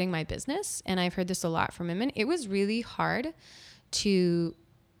was starting my business, and I've heard this a lot from women, it was really hard to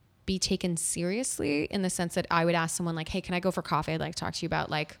be taken seriously, in the sense that I would ask someone like, hey, can I go for coffee? I'd like to talk to you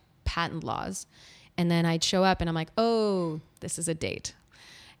about patent laws. And then I'd show up and I'm like, oh, this is a date.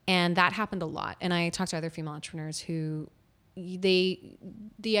 And that happened a lot. And I talked to other female entrepreneurs who the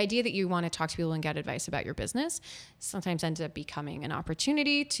idea that you want to talk to people and get advice about your business sometimes ends up becoming an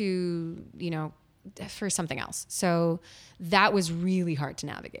opportunity to, for something else. So that was really hard to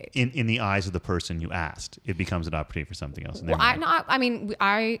navigate. In the eyes of the person you asked, it becomes an opportunity for something else.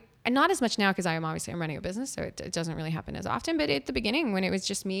 Not as much now, because I'm running a business, so it doesn't really happen as often. But at the beginning, when it was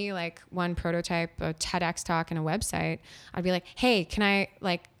just me, one prototype, a TEDx talk, and a website, I'd be like, hey, can I,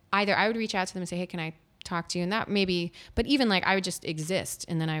 either I would reach out to them and say, hey, can I talk to you? And that maybe, but even I would just exist.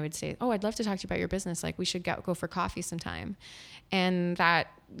 And then I would say, oh, I'd love to talk to you about your business. We should go for coffee sometime. And that,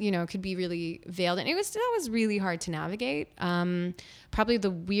 could be really veiled. And that was really hard to navigate. Probably the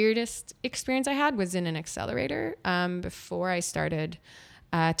weirdest experience I had was in an accelerator before I started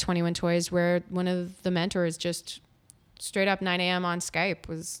 21 Toys, where one of the mentors just straight up 9 a.m. on Skype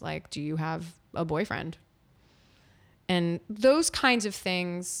was like, do you have a boyfriend? And those kinds of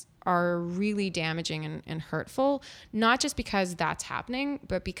things are really damaging and hurtful, not just because that's happening,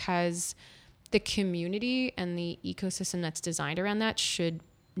 but because the community and the ecosystem that's designed around that should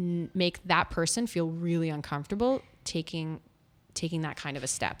make that person feel really uncomfortable taking that kind of a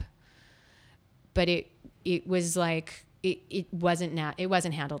step. But it was it wasn't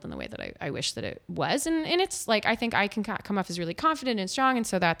handled in the way that I wish that it was. And it's I think I can come off as really confident and strong. And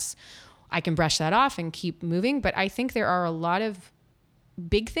so I can brush that off and keep moving. But I think there are a lot of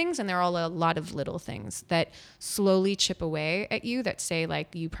big things and there are a lot of little things that slowly chip away at you that say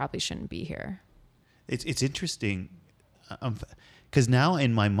you probably shouldn't be here. It's interesting. 'Cause now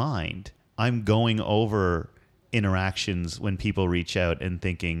in my mind, I'm going over interactions when people reach out and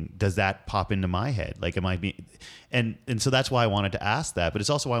thinking, does that pop into my head? Am I being, and so that's why I wanted to ask that, but it's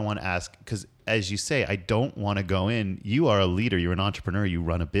also why I want to ask, because as you say, I don't want to go in, you are a leader, you're an entrepreneur, you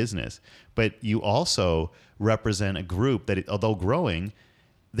run a business, but you also represent a group that, although growing,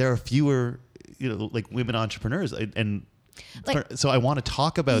 there are fewer, women entrepreneurs. And so I want to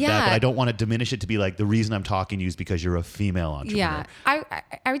talk about that, but I don't want to diminish it to be the reason I'm talking to you is because you're a female entrepreneur. Yeah.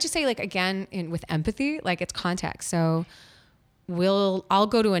 I would just say again, with empathy, it's context. So I'll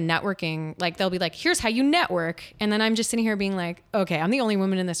go to a networking, they'll be here's how you network. And then I'm just sitting here being okay, I'm the only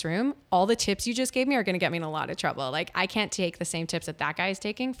woman in this room. All the tips you just gave me are going to get me in a lot of trouble. I can't take the same tips that guy is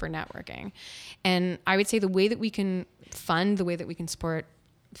taking for networking. And I would say the way that we can fund, the way that we can support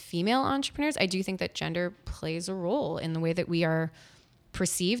female entrepreneurs, I do think that gender plays a role in the way that we are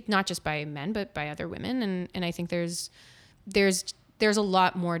perceived, not just by men, but by other women. And I think there's a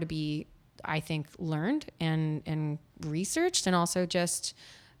lot more to be, I think, learned and researched, and also just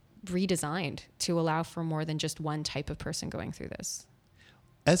redesigned to allow for more than just one type of person going through this.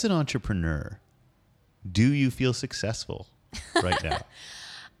 As an entrepreneur, do you feel successful right now?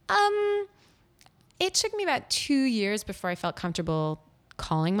 It took me about 2 years before I felt comfortable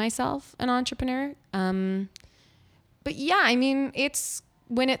calling myself an entrepreneur. But yeah, I mean, it's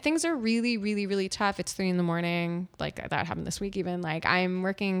when things are really, really, really tough. It's 3 a.m. Like that happened this week even. Like I'm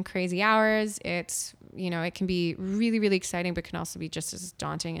working crazy hours. It's, it can be really, really exciting, but can also be just as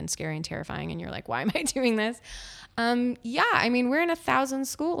daunting and scary and terrifying. And you're like, why am I doing this? Yeah, I mean, we're in 1,000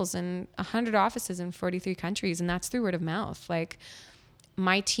 schools and 100 offices in 43 countries, and that's through word of mouth. Like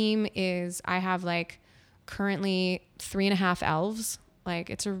my team I have like currently 3.5 elves.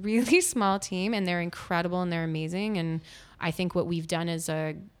 Like it's a really small team, and they're incredible and they're amazing. And I think what we've done as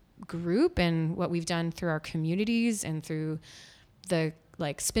a group and what we've done through our communities and through the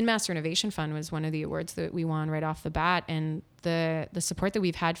Spin Master Innovation Fund was one of the awards that we won right off the bat. And the support that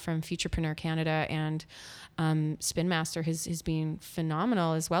we've had from Futurepreneur Canada and Spin Master has been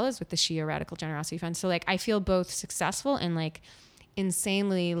phenomenal, as well as with the Shia Radical Generosity Fund. So like I feel both successful and like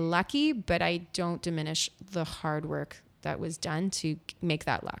insanely lucky, but I don't diminish the hard work that was done to make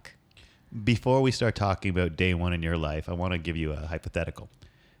that luck. Before we start talking about day one in your life, I want to give you a hypothetical.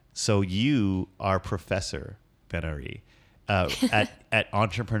 So you are Professor Ben-Ari at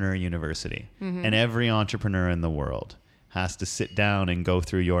Entrepreneur University, and every entrepreneur in the world has to sit down and go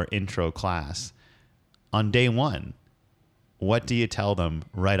through your intro class. On day one, what do you tell them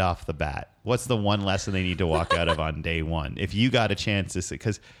right off the bat? What's the one lesson they need to walk out of on day one? If you got a chance to,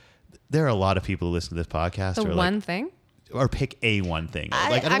 because there are a lot of people who listen to this podcast. The one thing? Or pick a one thing.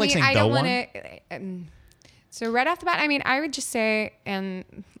 I don't like saying I the don't one. So right off the bat, I mean, I would just say, and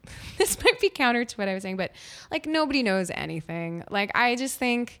this might be counter to what I was saying, but like nobody knows anything. Like I just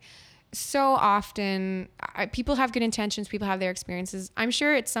think so often people have good intentions, people have their experiences. I'm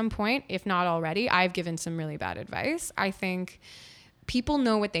sure at some point, if not already, I've given some really bad advice. I think people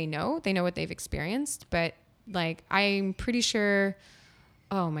know what they know what they've experienced, but like I'm pretty sure,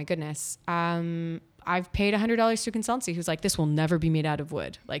 oh my goodness, I've paid $100 to a consultancy who's like, this will never be made out of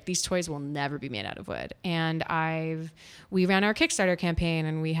wood. Like these toys will never be made out of wood. And we ran our Kickstarter campaign,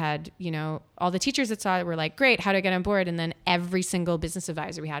 and we had, all the teachers that saw it were like, great, how do I get on board? And then every single business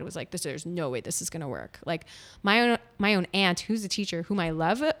advisor we had was like, there's no way this is going to work. Like my own aunt, who's a teacher whom I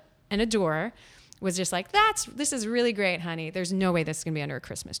love and adore, was just like, this is really great, honey. There's no way this is going to be under a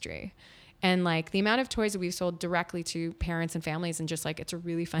Christmas tree. And like the amount of toys that we've sold directly to parents and families, and just like, it's a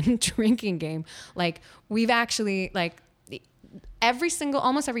really fun drinking game. Like we've actually like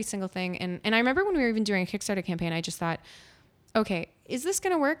almost every single thing. And I remember when we were even doing a Kickstarter campaign, I just thought, okay, is this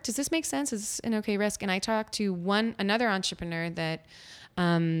going to work? Does this make sense? Is this an okay risk? And I talked to another entrepreneur that,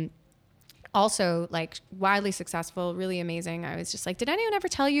 also like wildly successful, really amazing. I was just like, did anyone ever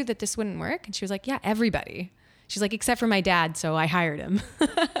tell you that this wouldn't work? And she was like, yeah, everybody. She's like, except for my dad, so I hired him.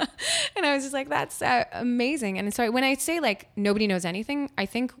 And I was just like, that's amazing. And so when I say like nobody knows anything, I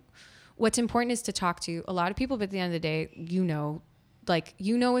think what's important is to talk to a lot of people, but at the end of the day,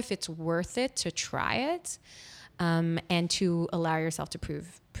 if it's worth it to try it, and to allow yourself to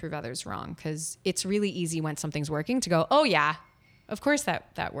prove others wrong. Because it's really easy when something's working to go, oh yeah, of course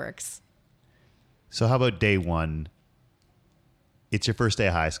that works. So how about day one? It's your first day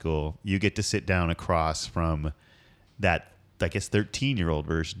of high school. You get to sit down across from that, I guess, 13-year-old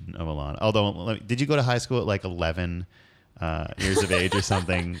version of Alana. Although, did you go to high school at like 11 years of age or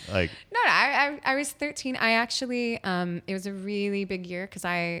something? Like No, I was 13. I actually, it was a really big year because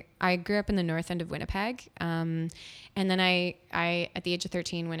I grew up in the north end of Winnipeg. And then I at the age of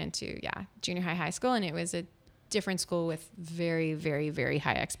 13 went into, junior high school, and it was a different school with very, very, very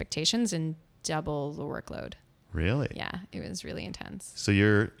high expectations and double the workload. Really? Yeah, it was really intense. So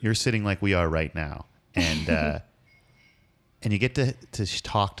you're sitting like we are right now, and and you get to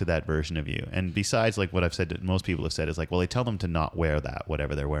talk to that version of you. And besides, like what I've said, that most people have said is like, well, they tell them to not wear that,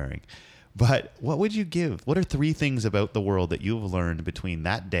 whatever they're wearing. But what would you give? What are 3 things about the world that you've learned between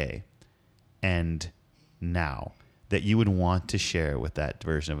that day and now that you would want to share with that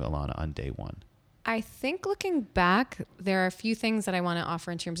version of Alana on day one? I think looking back, there are a few things that I want to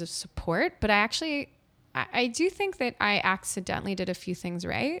offer in terms of support, but I do think that I accidentally did a few things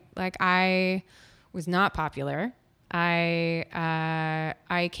right. Like I was not popular. I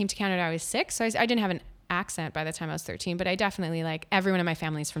came to Canada, I was 6, so I didn't have an accent by the time I was 13, but I definitely, like, everyone in my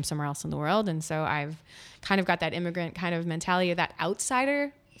family is from somewhere else in the world. And so I've kind of got that immigrant kind of mentality, that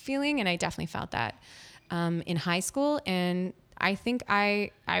outsider feeling. And I definitely felt that in high school. And I think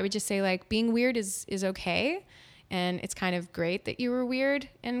I would just say, like, being weird is okay. And it's kind of great that you were weird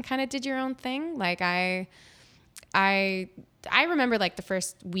and kind of did your own thing. Like I remember, like, the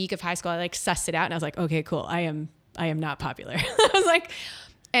first week of high school, I like sussed it out and I was like, okay, cool. I am not popular. I was like,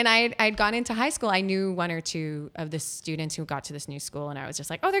 and I'd gone into high school. I knew 1 or 2 of the students who got to this new school, and I was just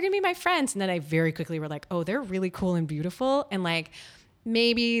like, oh, they're going to be my friends. And then I very quickly were like, oh, they're really cool and beautiful. And like,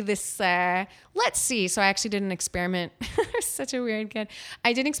 maybe this, let's see. So I actually did an experiment. Such a weird kid.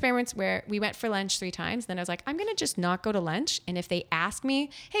 I did experiments where we went for lunch 3 times. Then I was like, I'm going to just not go to lunch. And if they ask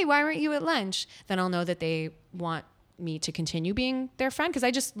me, hey, why weren't you at lunch? Then I'll know that they want me to continue being their friend. Cause I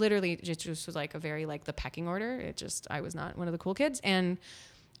just literally just was like a very like the pecking order. I was not one of the cool kids. And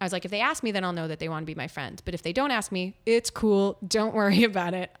I was like, if they ask me, then I'll know that they want to be my friend. But if they don't ask me, it's cool. Don't worry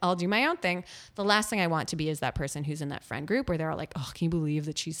about it. I'll do my own thing. The last thing I want to be is that person who's in that friend group where they're all like, oh, can you believe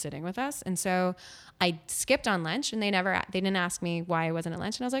that she's sitting with us? And so I skipped on lunch and they didn't ask me why I wasn't at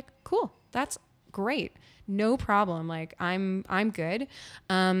lunch. And I was like, cool, that's great. No problem. Like I'm good.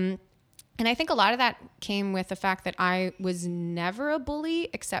 And I think a lot of that came with the fact that I was never a bully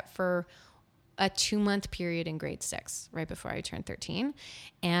except for a 2-month period in grade 6, right before I turned 13.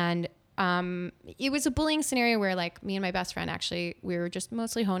 And it was a bullying scenario where like me and my best friend, actually, we were just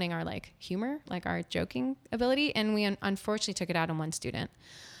mostly honing our like humor, like our joking ability. And we unfortunately took it out on one student.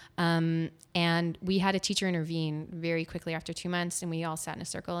 And we had a teacher intervene very quickly after 2 months, and we all sat in a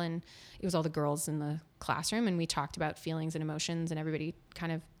circle, and it was all the girls in the classroom, and we talked about feelings and emotions, and everybody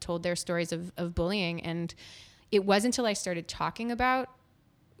kind of told their stories of bullying. And it wasn't until I started talking about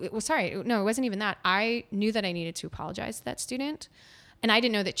it wasn't even that. I knew that I needed to apologize to that student. And I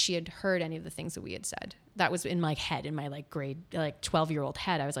didn't know that she had heard any of the things that we had said. That was in my head, in my like grade, like 12-year-old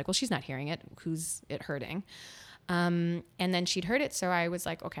head. I was like, well, she's not hearing it. Who's it hurting? And then she'd heard it. So I was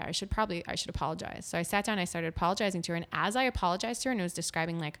like, okay, I should apologize. So I sat down, I started apologizing to her. And as I apologized to her and was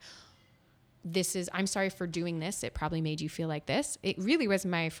describing like, I'm sorry for doing this. It probably made you feel like this. It really was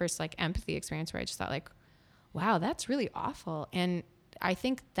my first like empathy experience where I just thought like, wow, that's really awful. And I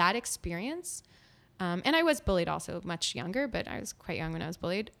think that experience, and I was bullied also much younger, but I was quite young when I was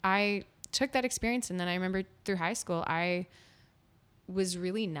bullied. I took that experience, and then I remember through high school, I was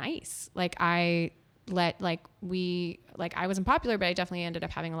really nice. Like I wasn't popular, but I definitely ended up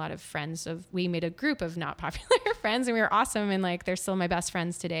having a lot of friends. We made a group of not popular friends, and we were awesome. And like, they're still my best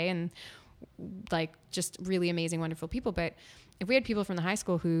friends today, and like just really amazing, wonderful people. But if we had people from the high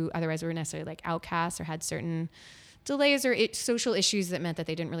school who otherwise were necessarily like outcasts or had certain delays or social issues that meant that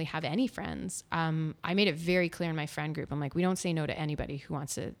they didn't really have any friends, I made it very clear in my friend group. I'm like, we don't say no to anybody who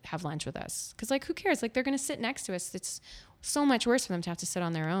wants to have lunch with us. Cause like, who cares? Like, they're going to sit next to us. It's so much worse for them to have to sit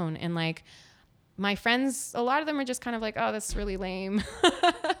on their own. And like my friends, a lot of them are just kind of like, oh, that's really lame.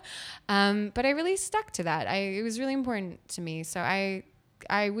 But I really stuck to that. It was really important to me. So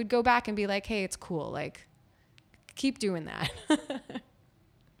I would go back and be like, hey, it's cool. Like, keep doing that.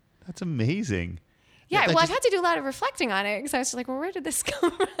 That's amazing. Yeah, well, I've had to do a lot of reflecting on it because I was just like, well, where did this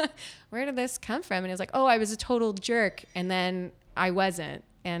come from? Where did this come from? And it was like, oh, I was a total jerk, and then I wasn't.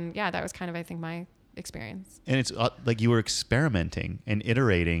 And yeah, that was kind of, I think, my experience. And it's like you were experimenting and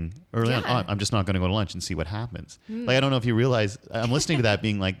iterating early on. Oh, I'm just not going to go to lunch and see what happens. Like, I don't know if you realize, I'm listening to that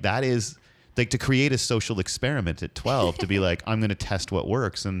being like, that is like to create a social experiment at 12 to be like, I'm going to test what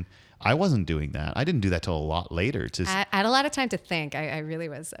works. And I wasn't doing that. I didn't do that till a lot later. I had a lot of time to think. I really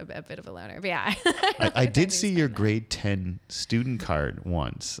was a bit of a loner. But yeah. I did see your grade 10 student card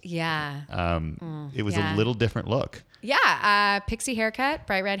once. Yeah. It was a little different look. Yeah. Pixie haircut,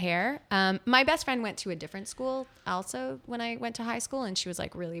 bright red hair. My best friend went to a different school also when I went to high school, and she was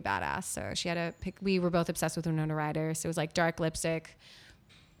like really badass. So she had we were both obsessed with Winona Ryder. So it was like dark lipstick,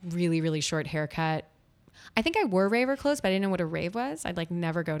 really, really short haircut. I think I wore raver clothes, but I didn't know what a rave was. I'd like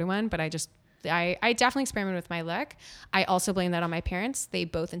never go to one, but I definitely experimented with my look. I also blame that on my parents. They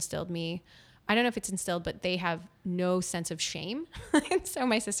both instilled me. I don't know if it's instilled, but they have no sense of shame. And so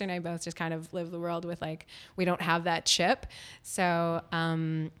my sister and I both just kind of live the world with like, we don't have that chip. So,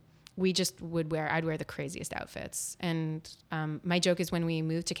 we just I'd wear the craziest outfits. And, my joke is when we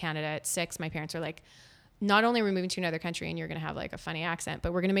moved to Canada at 6, my parents were like, not only are we moving to another country and you're going to have like a funny accent,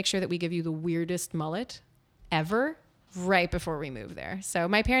 but we're going to make sure that we give you the weirdest mullet ever right before we move there. So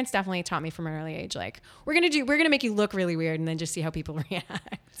my parents definitely taught me from an early age, like, we're going to make you look really weird and then just see how people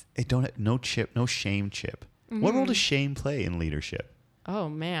react. No shame chip. Mm-hmm. What role does shame play in leadership? Oh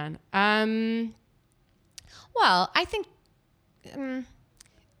man. Well, I think,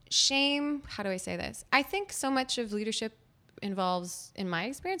 shame, how do I say this? I think so much of leadership involves, in my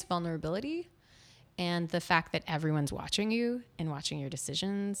experience, vulnerability. And the fact that everyone's watching you and watching your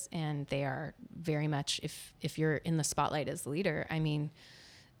decisions, and they are very much, if you're in the spotlight as the leader, I mean,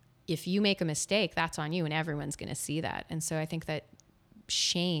 if you make a mistake, that's on you, and everyone's going to see that. And so I think that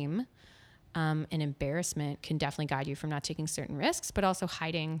shame and embarrassment can definitely guide you from not taking certain risks, but also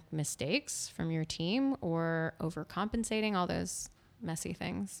hiding mistakes from your team or overcompensating, all those messy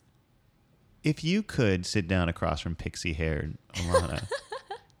things. If you could sit down across from pixie-haired Alana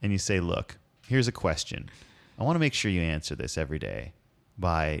and you say, look, here's a question. I want to make sure you answer this every day.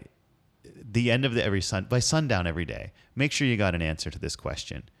 by the end of by sundown every day, make sure you got an answer to this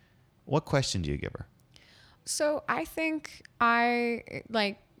question. What question do you give her? So I think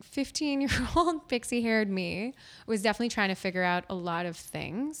 15-year-old pixie-haired me was definitely trying to figure out a lot of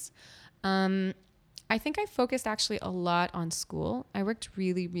things. I think I focused actually a lot on school. I worked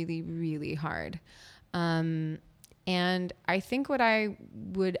really, really, really hard. And I think what I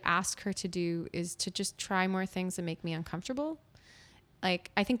would ask her to do is to just try more things that make me uncomfortable. Like,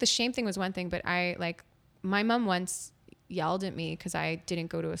 I think the shame thing was one thing, but my mom once yelled at me because I didn't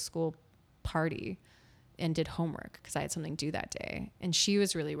go to a school party and did homework because I had something due that day. And she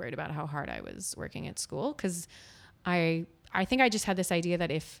was really worried about how hard I was working at school because I think I just had this idea that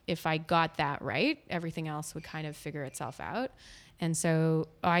if I got that right, everything else would kind of figure itself out. And so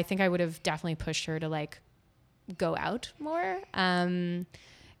I think I would have definitely pushed her to like go out more and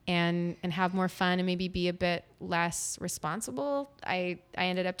have more fun and maybe be a bit less responsible. I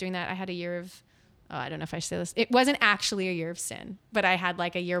ended up doing that. I had a year of, I don't know if I should say this. It wasn't actually a year of sin, but I had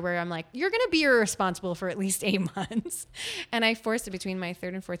like a year where I'm like, you're going to be irresponsible for at least 8 months. And I forced it between my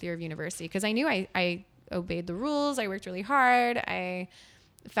 3rd and 4th year of university because I knew I obeyed the rules. I worked really hard. I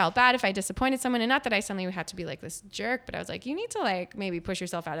felt bad if I disappointed someone. And not that I suddenly had to be like this jerk, but I was like, you need to like maybe push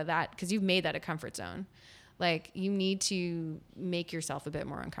yourself out of that because you've made that a comfort zone. Like you need to make yourself a bit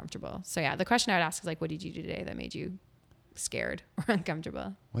more uncomfortable. So yeah, the question I would ask is like, what did you do today that made you scared or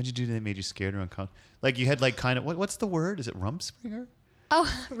uncomfortable? What did you do that made you scared or uncomfortable? Like you had like kind of, what's the word? Is it Rumspringa?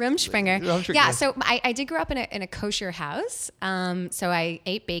 Oh, Rumspringa. Yeah. So I did grow up in a kosher house. So I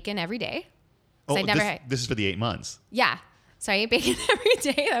ate bacon every day. Oh, this is for the 8 months. Yeah. So I ate bacon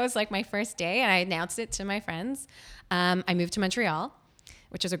every day. That was like my first day. And I announced it to my friends. I moved to Montreal,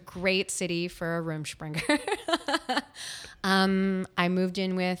 which is a great city for a Rumspringa. I moved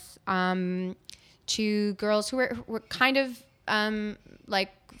in with 2 girls who were kind of like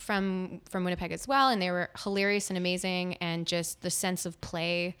from Winnipeg as well. And they were hilarious and amazing. And just the sense of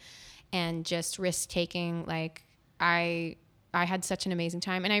play and just risk taking. Like I had such an amazing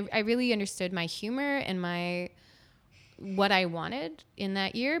time. And I really understood my humor and what I wanted in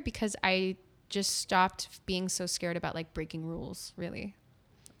that year because I just stopped being so scared about like breaking rules, really.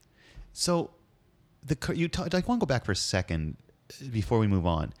 So I want to go back for a second before we move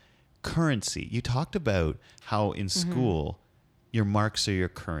on. Currency. You talked about how in school your marks are your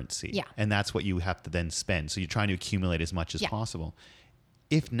currency. Yeah. And that's what you have to then spend. So you're trying to accumulate as much as possible.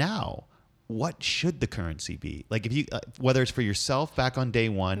 If now, what should the currency be? Like if you, whether it's for yourself back on day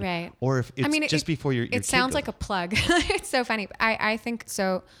one, right, or if it's before your it sounds like a plug. It's so funny. I think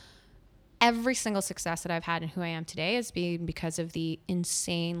so. Every single success that I've had and who I am today has been because of the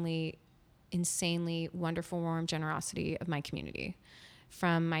insanely wonderful, warm generosity of my community,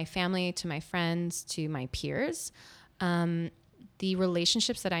 from my family to my friends to my peers. The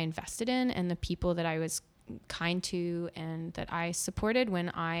relationships that I invested in and the people that I was kind to and that I supported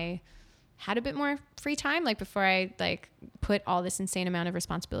when I had a bit more free time, like before I like put all this insane amount of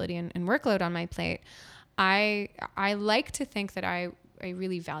responsibility and workload on my plate. I like to think that I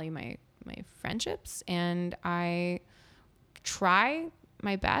really value my friendships, and I try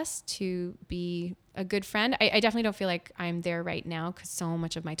my best to be a good friend. I definitely don't feel like I'm there right now because so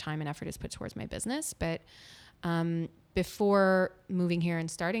much of my time and effort is put towards my business. But before moving here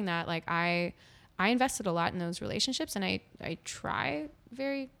and starting that, like I invested a lot in those relationships, and I try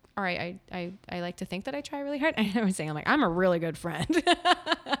I like to think that I try really hard. I was saying, I'm a really good friend.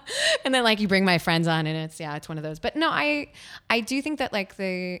 And then like you bring my friends on and it's one of those. But no, I do think that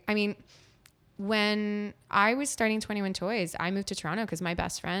when I was starting 21 Toys, I moved to Toronto because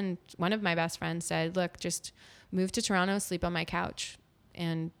one of my best friends said, look, just move to Toronto, sleep on my couch.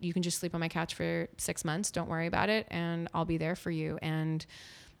 And you can just sleep on my couch for 6 months. Don't worry about it. And I'll be there for you. And,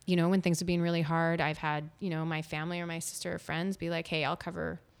 when things have been really hard, I've had, my family or my sister or friends be like, hey, I'll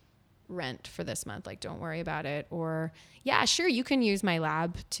cover rent for this month. Like, don't worry about it. Or yeah, sure. You can use my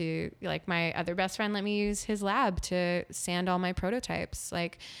lab to, like, my other best friend let me use his lab to sand all my prototypes.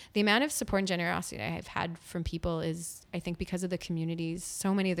 Like, the amount of support and generosity I've had from people is, I think, because of the communities,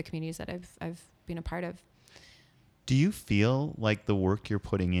 so many of the communities that I've been a part of. Do you feel like the work you're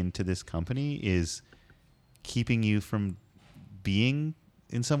putting into this company is keeping you from being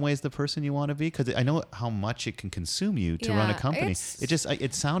in some ways the person you want to be? Because I know how much it can consume you to run a company.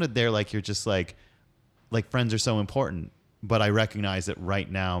 It sounded there like you're just like friends are so important, but I recognize that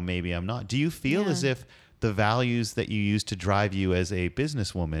right now maybe I'm not. Do you feel as if the values that you use to drive you as a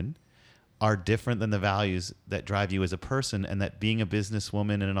businesswoman are different than the values that drive you as a person, and that being a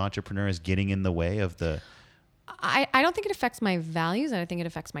businesswoman and an entrepreneur is getting in the way of the I don't think it affects my values. I think it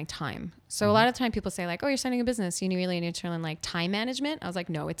affects my time. So a lot of the time people say like, oh, you're starting a business. You really need to learn like time management. I was like,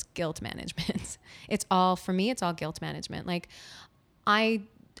 no, it's guilt management. For me, it's all guilt management. Like I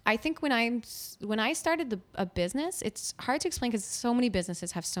think when I started a business, it's hard to explain because so many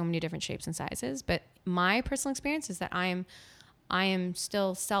businesses have so many different shapes and sizes. But my personal experience is that I am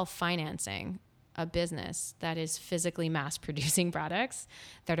still self-financing a business that is physically mass producing products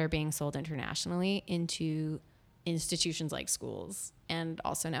that are being sold internationally into institutions like schools and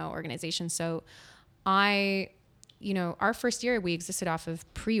also now organizations. So our first year we existed off of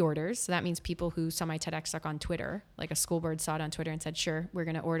pre-orders. So that means people who saw my TEDx talk on Twitter, like a school board saw it on Twitter and said, sure, we're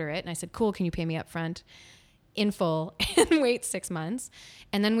going to order it. And I said, cool, can you pay me up front in full and wait 6 months?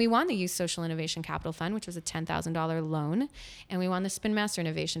 And then we won the Youth Social Innovation Capital Fund, which was a $10,000 loan. And we won the Spin Master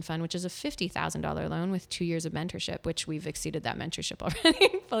Innovation Fund, which is a $50,000 loan with 2 years of mentorship, which we've exceeded that mentorship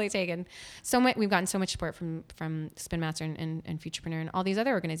already, fully taken. We've gotten so much support from Spin Master and Futurepreneur and all these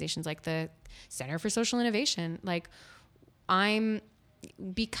other organizations like the Center for Social Innovation. Like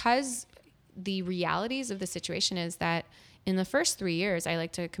because the realities of the situation is that in the first 3 years, I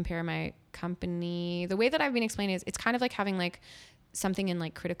like to compare my company. The way that I've been explaining is it's kind of like having like something in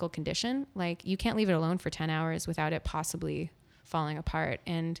like critical condition. Like you can't leave it alone for 10 hours without it possibly falling apart.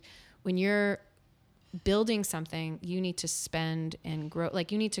 And when you're building something, you need to spend and grow.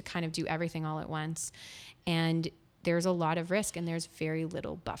 Like you need to kind of do everything all at once. And there's a lot of risk and there's very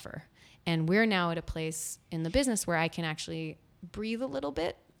little buffer. And we're now at a place in the business where I can actually breathe a little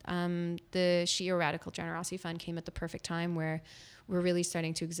bit. The Shio Radical Generosity Fund came at the perfect time where we're really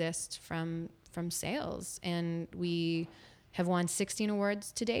starting to exist from sales, and we have won 16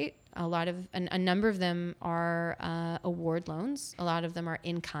 awards to date. A number of them are award loans. A lot of them are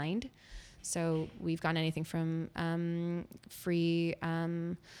in kind. So we've gotten anything from free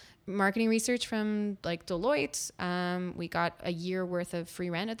marketing research from like Deloitte. We got a year worth of free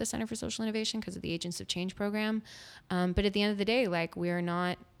rent at the Center for Social Innovation because of the Agents of Change program. But at the end of the day, like we're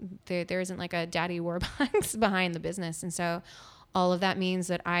not, there isn't like a daddy warbucks behind the business. And so all of that means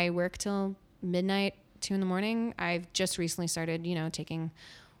that I work till midnight, 2 a.m. I've just recently started, taking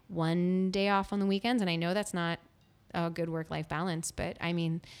one day off on the weekends. And I know that's not a good work-life balance, but I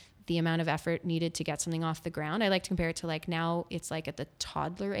mean, the amount of effort needed to get something off the ground. I like to compare it to like now it's like at the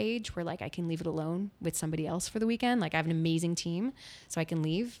toddler age where like I can leave it alone with somebody else for the weekend. Like I have an amazing team, so I can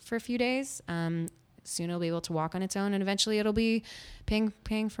leave for a few days. Soon it'll be able to walk on its own, and eventually it'll be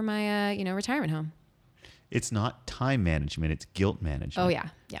paying for my retirement home. It's not time management, it's guilt management. Oh yeah.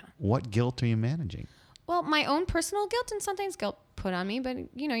 What guilt are you managing? Well, my own personal guilt and sometimes guilt put on me, but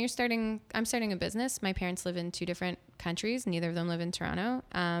I'm starting a business. My parents live in 2 different countries. Neither of them live in Toronto.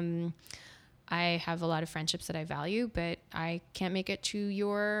 I have a lot of friendships that I value, but I can't make it to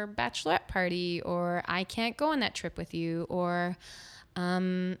your bachelorette party, or I can't go on that trip with you, or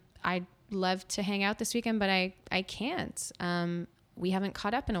I'd love to hang out this weekend, but I can't. We haven't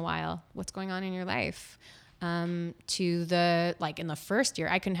caught up in a while. What's going on in your life? In the first year,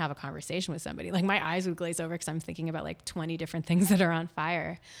 I couldn't have a conversation with somebody. Like my eyes would glaze over because I'm thinking about like 20 different things that are on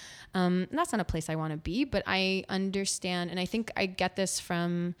fire. And that's not a place I want to be, but I understand. And I think I get this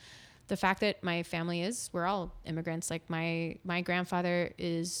from the fact that my family we're all immigrants. Like my grandfather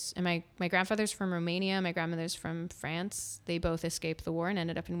my grandfather's from Romania. My grandmother's from France. They both escaped the war and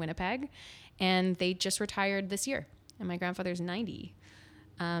ended up in Winnipeg, and they just retired this year. And my grandfather's 90.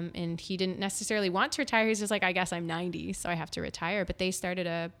 And he didn't necessarily want to retire. He's just like, I guess I'm 90, so I have to retire. But they started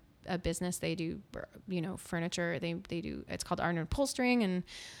a business. They do, furniture. They do, it's called Arnold Upholstering,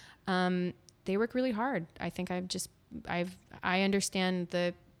 and they work really hard. I think I understand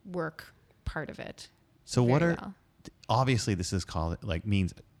the work part of it. So obviously this is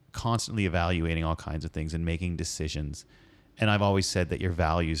means constantly evaluating all kinds of things and making decisions. And I've always said that your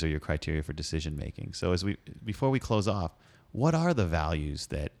values are your criteria for decision making. So before we close off, what are the values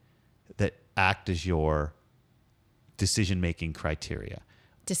that act as your decision-making criteria?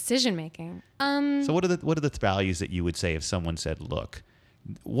 Decision-making. So what are the values that you would say if someone said, look,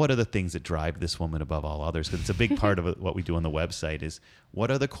 what are the things that drive this woman above all others? Because it's a big part of what we do on the website is what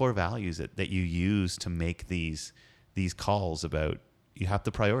are the core values that you use to make these calls about you have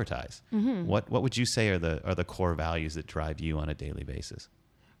to prioritize? Mm-hmm. What would you say are the core values that drive you on a daily basis?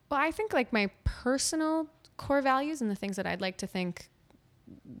 Well, I think like my personal core values and the things that I'd like to think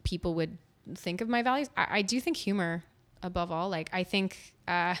people would think of my values. I do think humor above all. Like I think,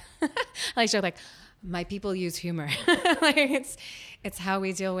 I like my people use humor. Like it's how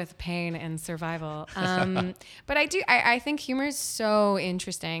we deal with pain and survival. But I think humor is so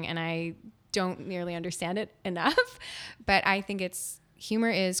interesting, and I don't nearly understand it enough, but I think humor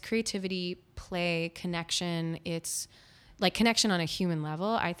is creativity, play, connection. It's like connection on a human level.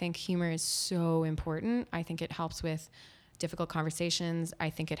 I think humor is so important. I think it helps with difficult conversations.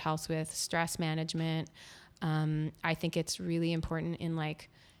 I think it helps with stress management. I think it's really important in like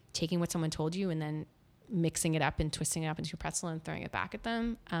taking what someone told you and then mixing it up and twisting it up into a pretzel and throwing it back at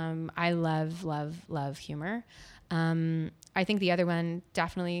them. I love humor. I think the other one,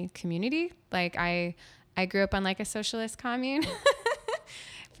 definitely community. Like I grew up on like a socialist commune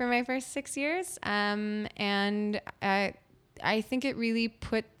for my first 6 years. And I think it really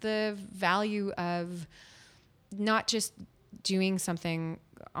put the value of not just doing something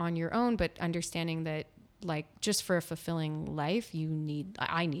on your own, but understanding that like just for a fulfilling life,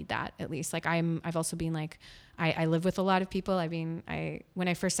 I need that at least. Like I've also been like, I live with a lot of people. I mean, when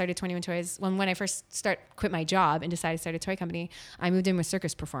I first started 21 Toys, when I first quit my job and decided to start a toy company, I moved in with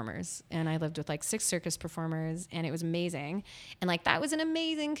circus performers and I lived with like 6 circus performers and it was amazing. And like, that was an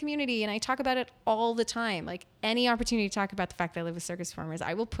amazing community. And I talk about it all the time. Like any opportunity to talk about the fact that I live with circus performers,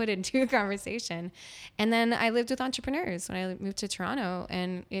 I will put into a conversation. And then I lived with entrepreneurs when I moved to Toronto,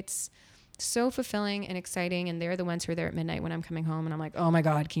 and it's so fulfilling and exciting, and they're the ones who are there at midnight when I'm coming home and I'm like, oh my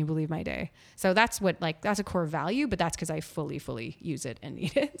God, can you believe my day? So that's a core value, but that's because I fully use it and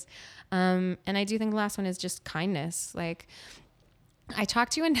need it. And I do think the last one is just kindness. Like I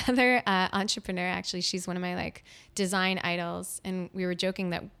talked to another entrepreneur, actually. She's one of my like design idols, and we were joking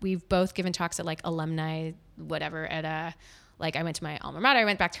that we've both given talks at like alumni, whatever, at like I went to my alma mater, I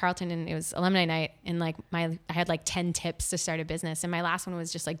went back to Carleton, and it was alumni night, and like I had like 10 tips to start a business. And my last one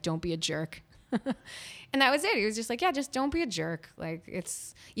was just like, don't be a jerk. And that was it. It was just like, yeah, just don't be a jerk. Like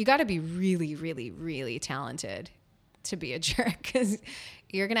you got to be really, really, really talented to be a jerk, because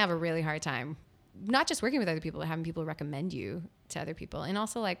you're going to have a really hard time, not just working with other people, but having people recommend you to other people. And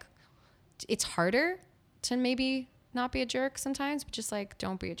also like, it's harder to maybe not be a jerk sometimes, but just like,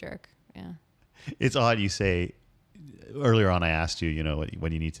 don't be a jerk. Yeah. It's odd you say. Earlier on, I asked you, you know,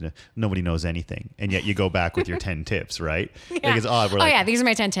 what you need to know. Nobody knows anything, and yet you go back with your 10 tips, right? Yeah. Like it's odd. We're like, yeah, these are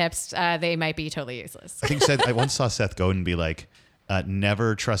my 10 tips. They might be totally useless. I think I once saw Seth Godin be like,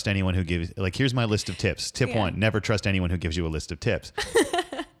 never trust anyone who gives, like, here's my list of tips. Tip 1, never trust anyone who gives you a list of tips.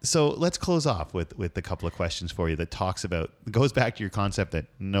 So let's close off with a couple of questions for you that goes back to your concept that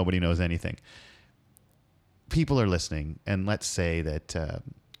nobody knows anything. People are listening, and let's say that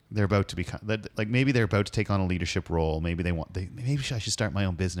they're about to become, like maybe they're about to take on a leadership role. Maybe maybe I should start my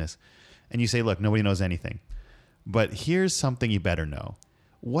own business. And you say, look, nobody knows anything, but here's something you better know.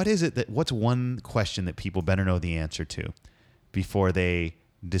 What's one question that people better know the answer to before they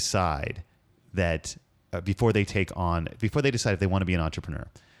decide before they decide if they want to be an entrepreneur?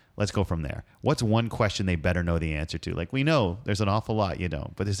 Let's go from there. What's one question they better know the answer to? Like, we know there's an awful lot you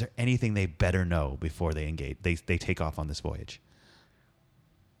don't, but is there anything they better know before they engage? They take off on this voyage.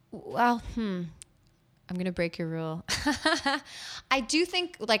 Well, I'm going to break your rule. I do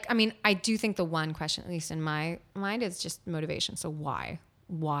think the one question, at least in my mind, is just motivation. So why?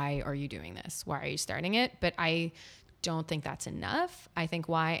 Why are you doing this? Why are you starting it? But I don't think that's enough. I think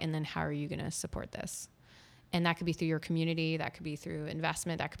why, and then how are you going to support this? And that could be through your community. That could be through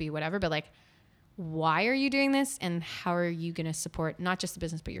investment. That could be whatever. But like, why are you doing this? And how are you going to support not just the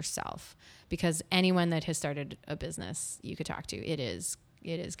business, but yourself? Because anyone that has started a business you could talk to, it is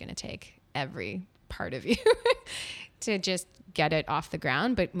going to take every part of you to just get it off the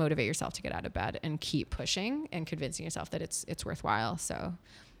ground, but motivate yourself to get out of bed and keep pushing and convincing yourself that it's worthwhile. So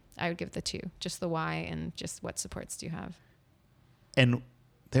I would give the 2, just the why and just what supports do you have. And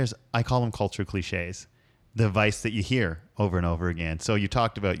I call them culture cliches, the advice that you hear over and over again. So you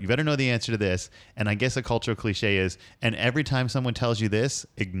talked about, you better know the answer to this. And I guess a cultural cliche is, and every time someone tells you this,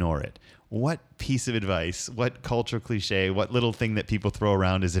 ignore it. What piece of advice, what cultural cliche, what little thing that people throw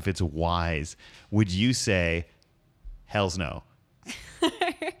around as if it's wise, would you say, hell's no?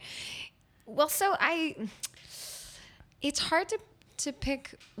 Well, so it's hard to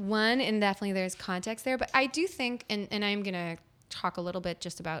pick one, and definitely there's context there, but I do think, and I'm going to talk a little bit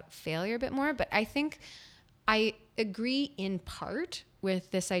just about failure a bit more, but I think I agree in part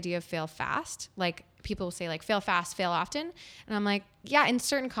with this idea of fail fast. Like people will say like fail fast, fail often. And I'm like, yeah, in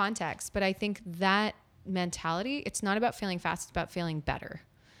certain contexts, but I think that mentality, it's not about failing fast, it's about failing better.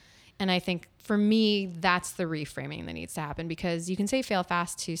 And I think for me, that's the reframing that needs to happen, because you can say fail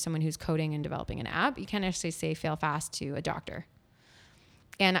fast to someone who's coding and developing an app. You can't actually say fail fast to a doctor.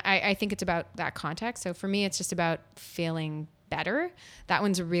 And I think it's about that context. So for me, it's just about failing better. That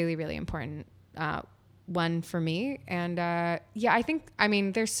one's a really, really important one for me. And I think,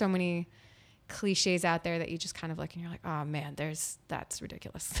 there's so many cliches out there that you just kind of look and you're like, oh man, that's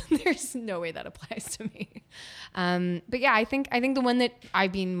ridiculous. There's no way that applies to me. But yeah, I think the one that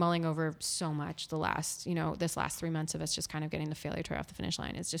I've been mulling over so much this last 3 months of us just kind of getting the failure toy off the finish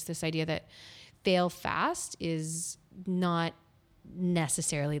line is just this idea that fail fast is not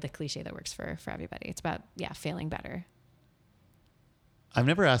necessarily the cliche that works for everybody. It's about, failing better. I've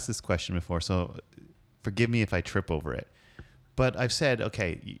never asked this question before, so forgive me if I trip over it. But I've said,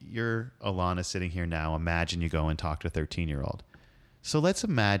 okay, you're Alana sitting here now. Imagine you go and talk to a 13-year-old. So let's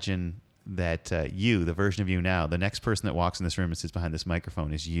imagine that you, the version of you now, the next person that walks in this room and sits behind this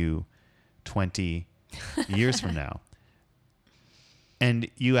microphone is you 20 years from now. And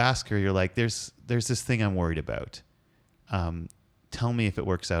you ask her, you're like, there's this thing I'm worried about. Tell me if it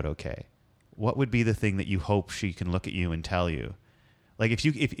works out okay. What would be the thing that you hope she can look at you and tell you? Like if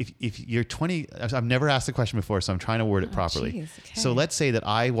you're 20, I've never asked the question before, so I'm trying to word it properly. Geez, okay. So let's say that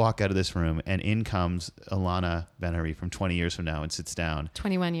I walk out of this room and in comes Alana Ben-Ari from 20 years from now and sits down.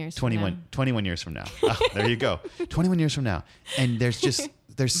 21 years 21 years from now. Oh, there you go. 21 years from now. And there's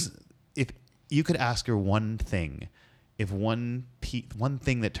if you could ask her one thing, if one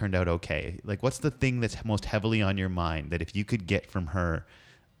thing that turned out okay, like what's the thing that's most heavily on your mind that if you could get from her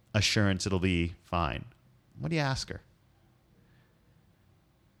assurance it'll be fine? What do you ask her?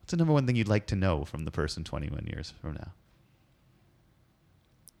 What's the number one thing you'd like to know from the person 21 years from now?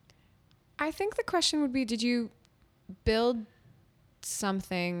 I think the question would be, did you build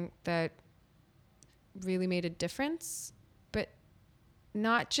something that really made a difference, but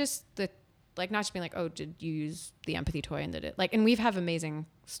not just being like, oh, did you use the empathy toy and did it? And we have amazing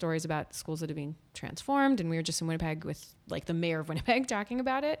stories about schools that have been transformed, and we were just in Winnipeg with the mayor of Winnipeg talking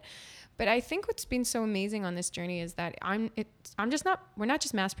about it. But I think what's been so amazing on this journey is that we're not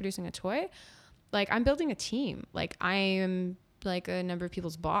just mass producing a toy. I'm building a team. I am a number of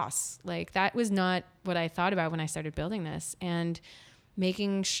people's boss. That was not what I thought about when I started building this, and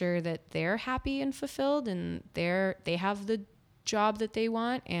making sure that they're happy and fulfilled and they have the job that they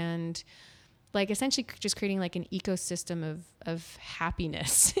want, and essentially just creating an ecosystem of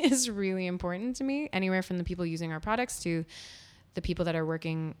happiness is really important to me, anywhere from the people using our products to the people that are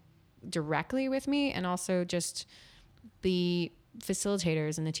working directly with me, and also just the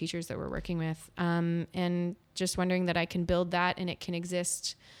facilitators and the teachers that we're working with, and just wondering that I can build that and it can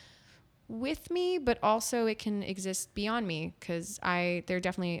exist with me, but also it can exist beyond me, because there are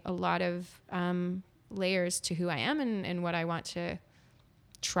definitely a lot of layers to who I am and what I want to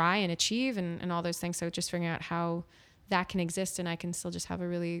try and achieve and all those things. So just figuring out how that can exist and I can still just have a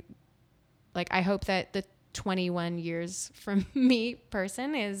really, I hope that the 21 years from me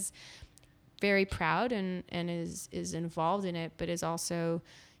person is very proud and is involved in it, but is also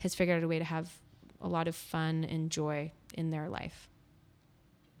has figured out a way to have a lot of fun and joy in their life.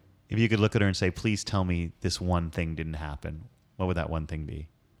 If you could look at her and say, please tell me this one thing didn't happen, what would that one thing be?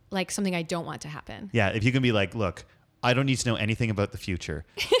 Something I don't want to happen. Yeah, if you can be look, I don't need to know anything about the future.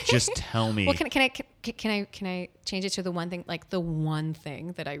 Just tell me. Well, can I change it to the one thing, the one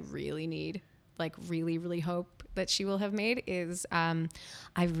thing that I really need, really, really hope that she will have made is, I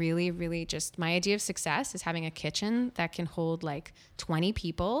really, really just, my idea of success is having a kitchen that can hold 20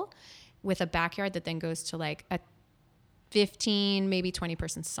 people with a backyard that then goes to a 15, maybe 20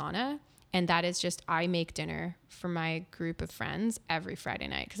 person sauna. And that is just, I make dinner for my group of friends every Friday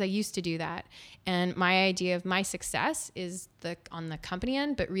night, because I used to do that. And my idea of my success is on the company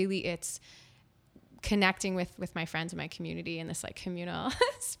end, but really it's connecting with my friends and my community in this communal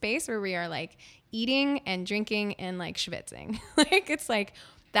space where we are eating and drinking and schwitzing. It's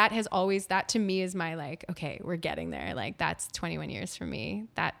that has always, that to me is my okay, we're getting there. That's 21 years for me,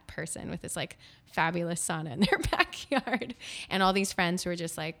 that person with this fabulous sauna in their backyard and all these friends who are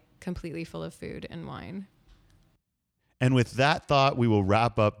just completely full of food and wine. And with that thought, we will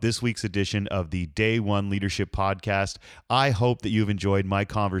wrap up this week's edition of the Day One Leadership Podcast. I hope that you've enjoyed my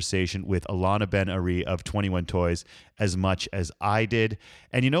conversation with Alana Ben-Ari of 21 Toys as much as I did.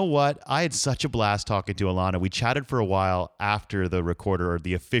 And you know what? I had such a blast talking to Alana. We chatted for a while after the recorder or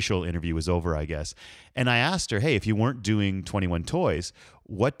the official interview was over, I guess. And I asked her, hey, if you weren't doing 21 Toys,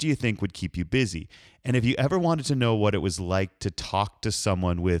 what do you think would keep you busy? And if you ever wanted to know what it was like to talk to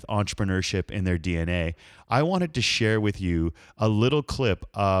someone with entrepreneurship in their DNA, I wanted to share with you a little clip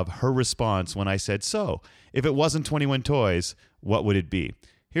of her response when I said, so, if it wasn't 21 Toys, what would it be?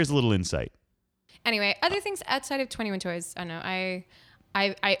 Here's a little insight. Anyway, other things outside of 21 Toys, I don't know,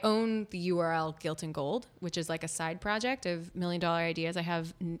 I own the URL Guilt and Gold, which is a side project of $1 million ideas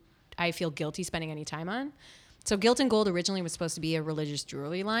I feel guilty spending any time on. So Guilt and Gold originally was supposed to be a religious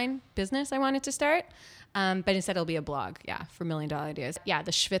jewelry line business I wanted to start. But instead it'll be a blog, for $1 million ideas. Yeah,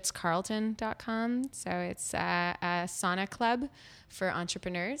 the schwitzcarlton.com. So it's a sauna club for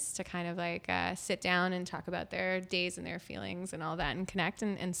entrepreneurs to kind of like sit down and talk about their days and their feelings and all that and connect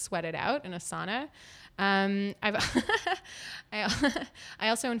and sweat it out in a sauna. I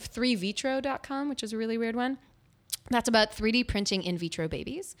also own 3vitro.com, which is a really weird one. That's about 3D printing in vitro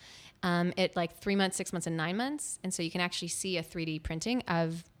babies. At like 3 months, 6 months, and 9 months. And so you can actually see a 3D printing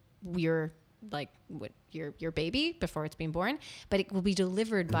of your baby before it's being born, but it will be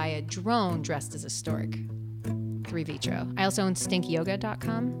delivered by a drone dressed as a stork. 3Vitro. I also own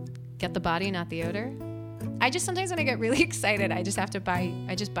stinkyoga.com. Get the body, not the odor. Sometimes when I get really excited, I just buy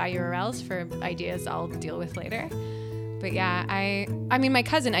URLs for ideas I'll deal with later. But yeah, I mean, my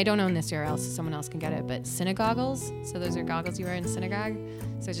cousin, I don't own this URL, so someone else can get it, but Synagoggles. So those are goggles you wear in synagogue.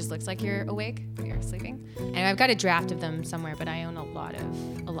 So it just looks like you're awake, but you're sleeping. And I've got a draft of them somewhere, but I own a lot of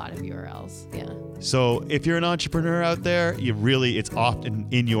URLs. Yeah. So if you're an entrepreneur out there, it's often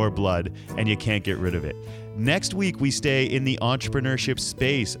in your blood and you can't get rid of it. Next week, we stay in the entrepreneurship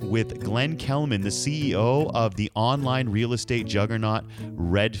space with Glenn Kelman, the CEO of the online real estate juggernaut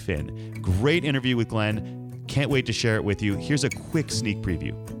Redfin. Great interview with Glenn. Can't wait to share it with you. Here's a quick sneak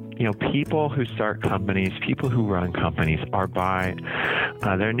preview. People who start companies, people who run companies are by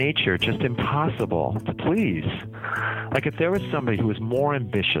their nature just impossible to please. Like if there was somebody who was more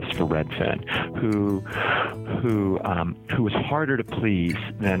ambitious for Redfin, who was harder to please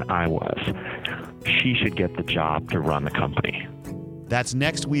than I was, she should get the job to run the company. That's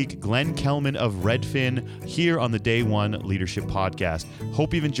next week, Glenn Kelman of Redfin here on the Day One Leadership Podcast.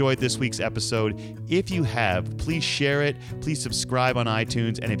 Hope you've enjoyed this week's episode. If you have, please share it. Please subscribe on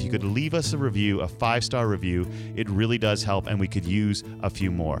iTunes. And if you could leave us a review, a 5-star review, it really does help and we could use a few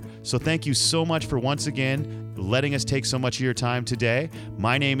more. So thank you so much for once again letting us take so much of your time today.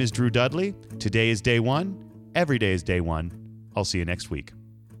 My name is Drew Dudley. Today is day one. Every day is day one. I'll see you next week.